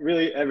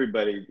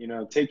 everybody,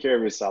 take care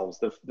of yourselves.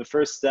 The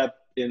first step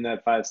in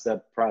that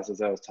 5-step process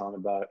I was telling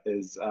about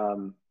is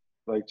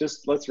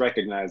just let's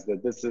recognize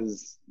that this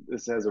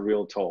has a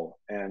real toll,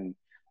 and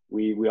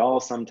we all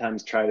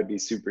sometimes try to be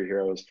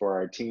superheroes for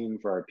our team,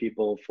 for our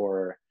people,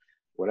 for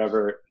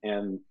whatever,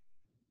 and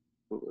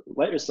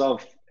let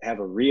yourself have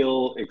a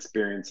real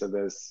experience of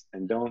this,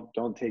 and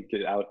don't take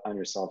it out on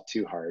yourself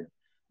too hard.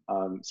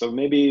 So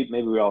maybe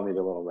we all need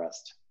a little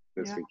rest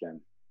this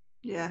weekend.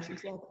 Yes,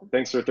 exactly.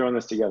 Thanks for throwing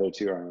this together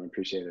too, Arlen.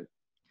 Appreciate it.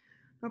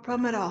 No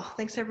problem at all.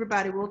 Thanks,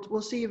 everybody.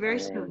 We'll see you very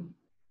soon.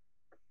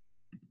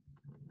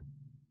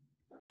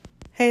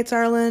 Hey, it's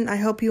Arlen. I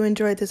hope you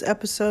enjoyed this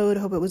episode.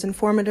 I hope it was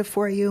informative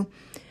for you.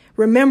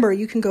 Remember,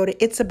 you can go to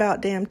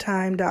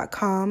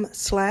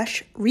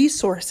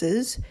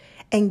itsaboutdamntime.com/resources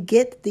and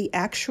get the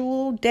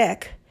actual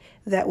deck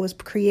that was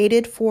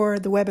created for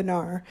the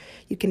webinar.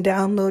 You can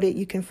download it,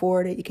 you can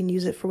forward it, you can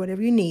use it for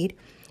whatever you need.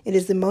 It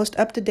is the most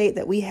up-to-date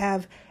that we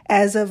have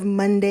as of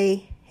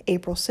Monday,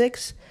 April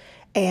 6th,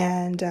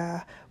 and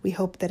we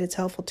hope that it's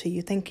helpful to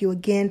you. Thank you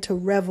again to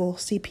Revel,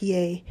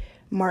 CPA,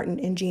 Martin,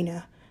 and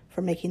Gina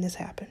for making this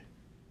happen.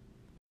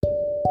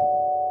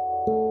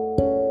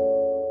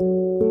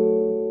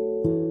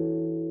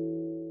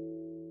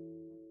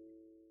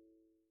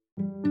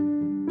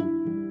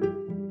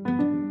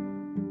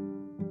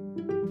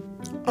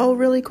 go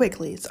really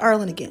quickly. It's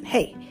Arlen again.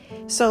 Hey,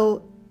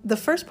 so the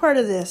first part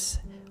of this,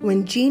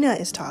 when Gina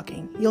is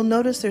talking, you'll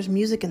notice there's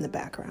music in the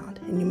background,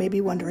 and you may be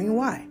wondering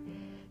why.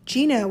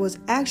 Gina was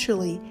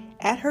actually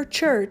at her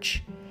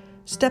church,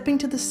 stepping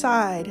to the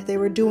side. They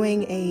were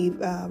doing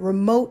a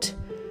remote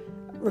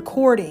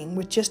recording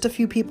with just a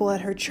few people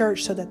at her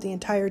church so that the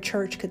entire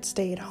church could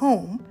stay at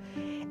home.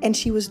 And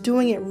she was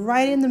doing it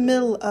right in the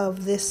middle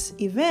of this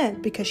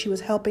event because she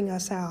was helping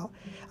us out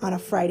on a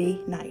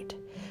Friday night.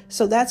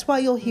 So that's why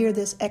you'll hear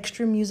this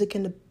extra music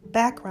in the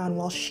background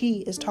while she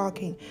is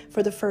talking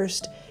for the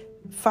first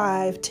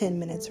 5-10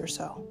 minutes or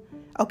so.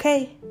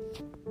 Okay,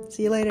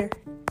 see you later.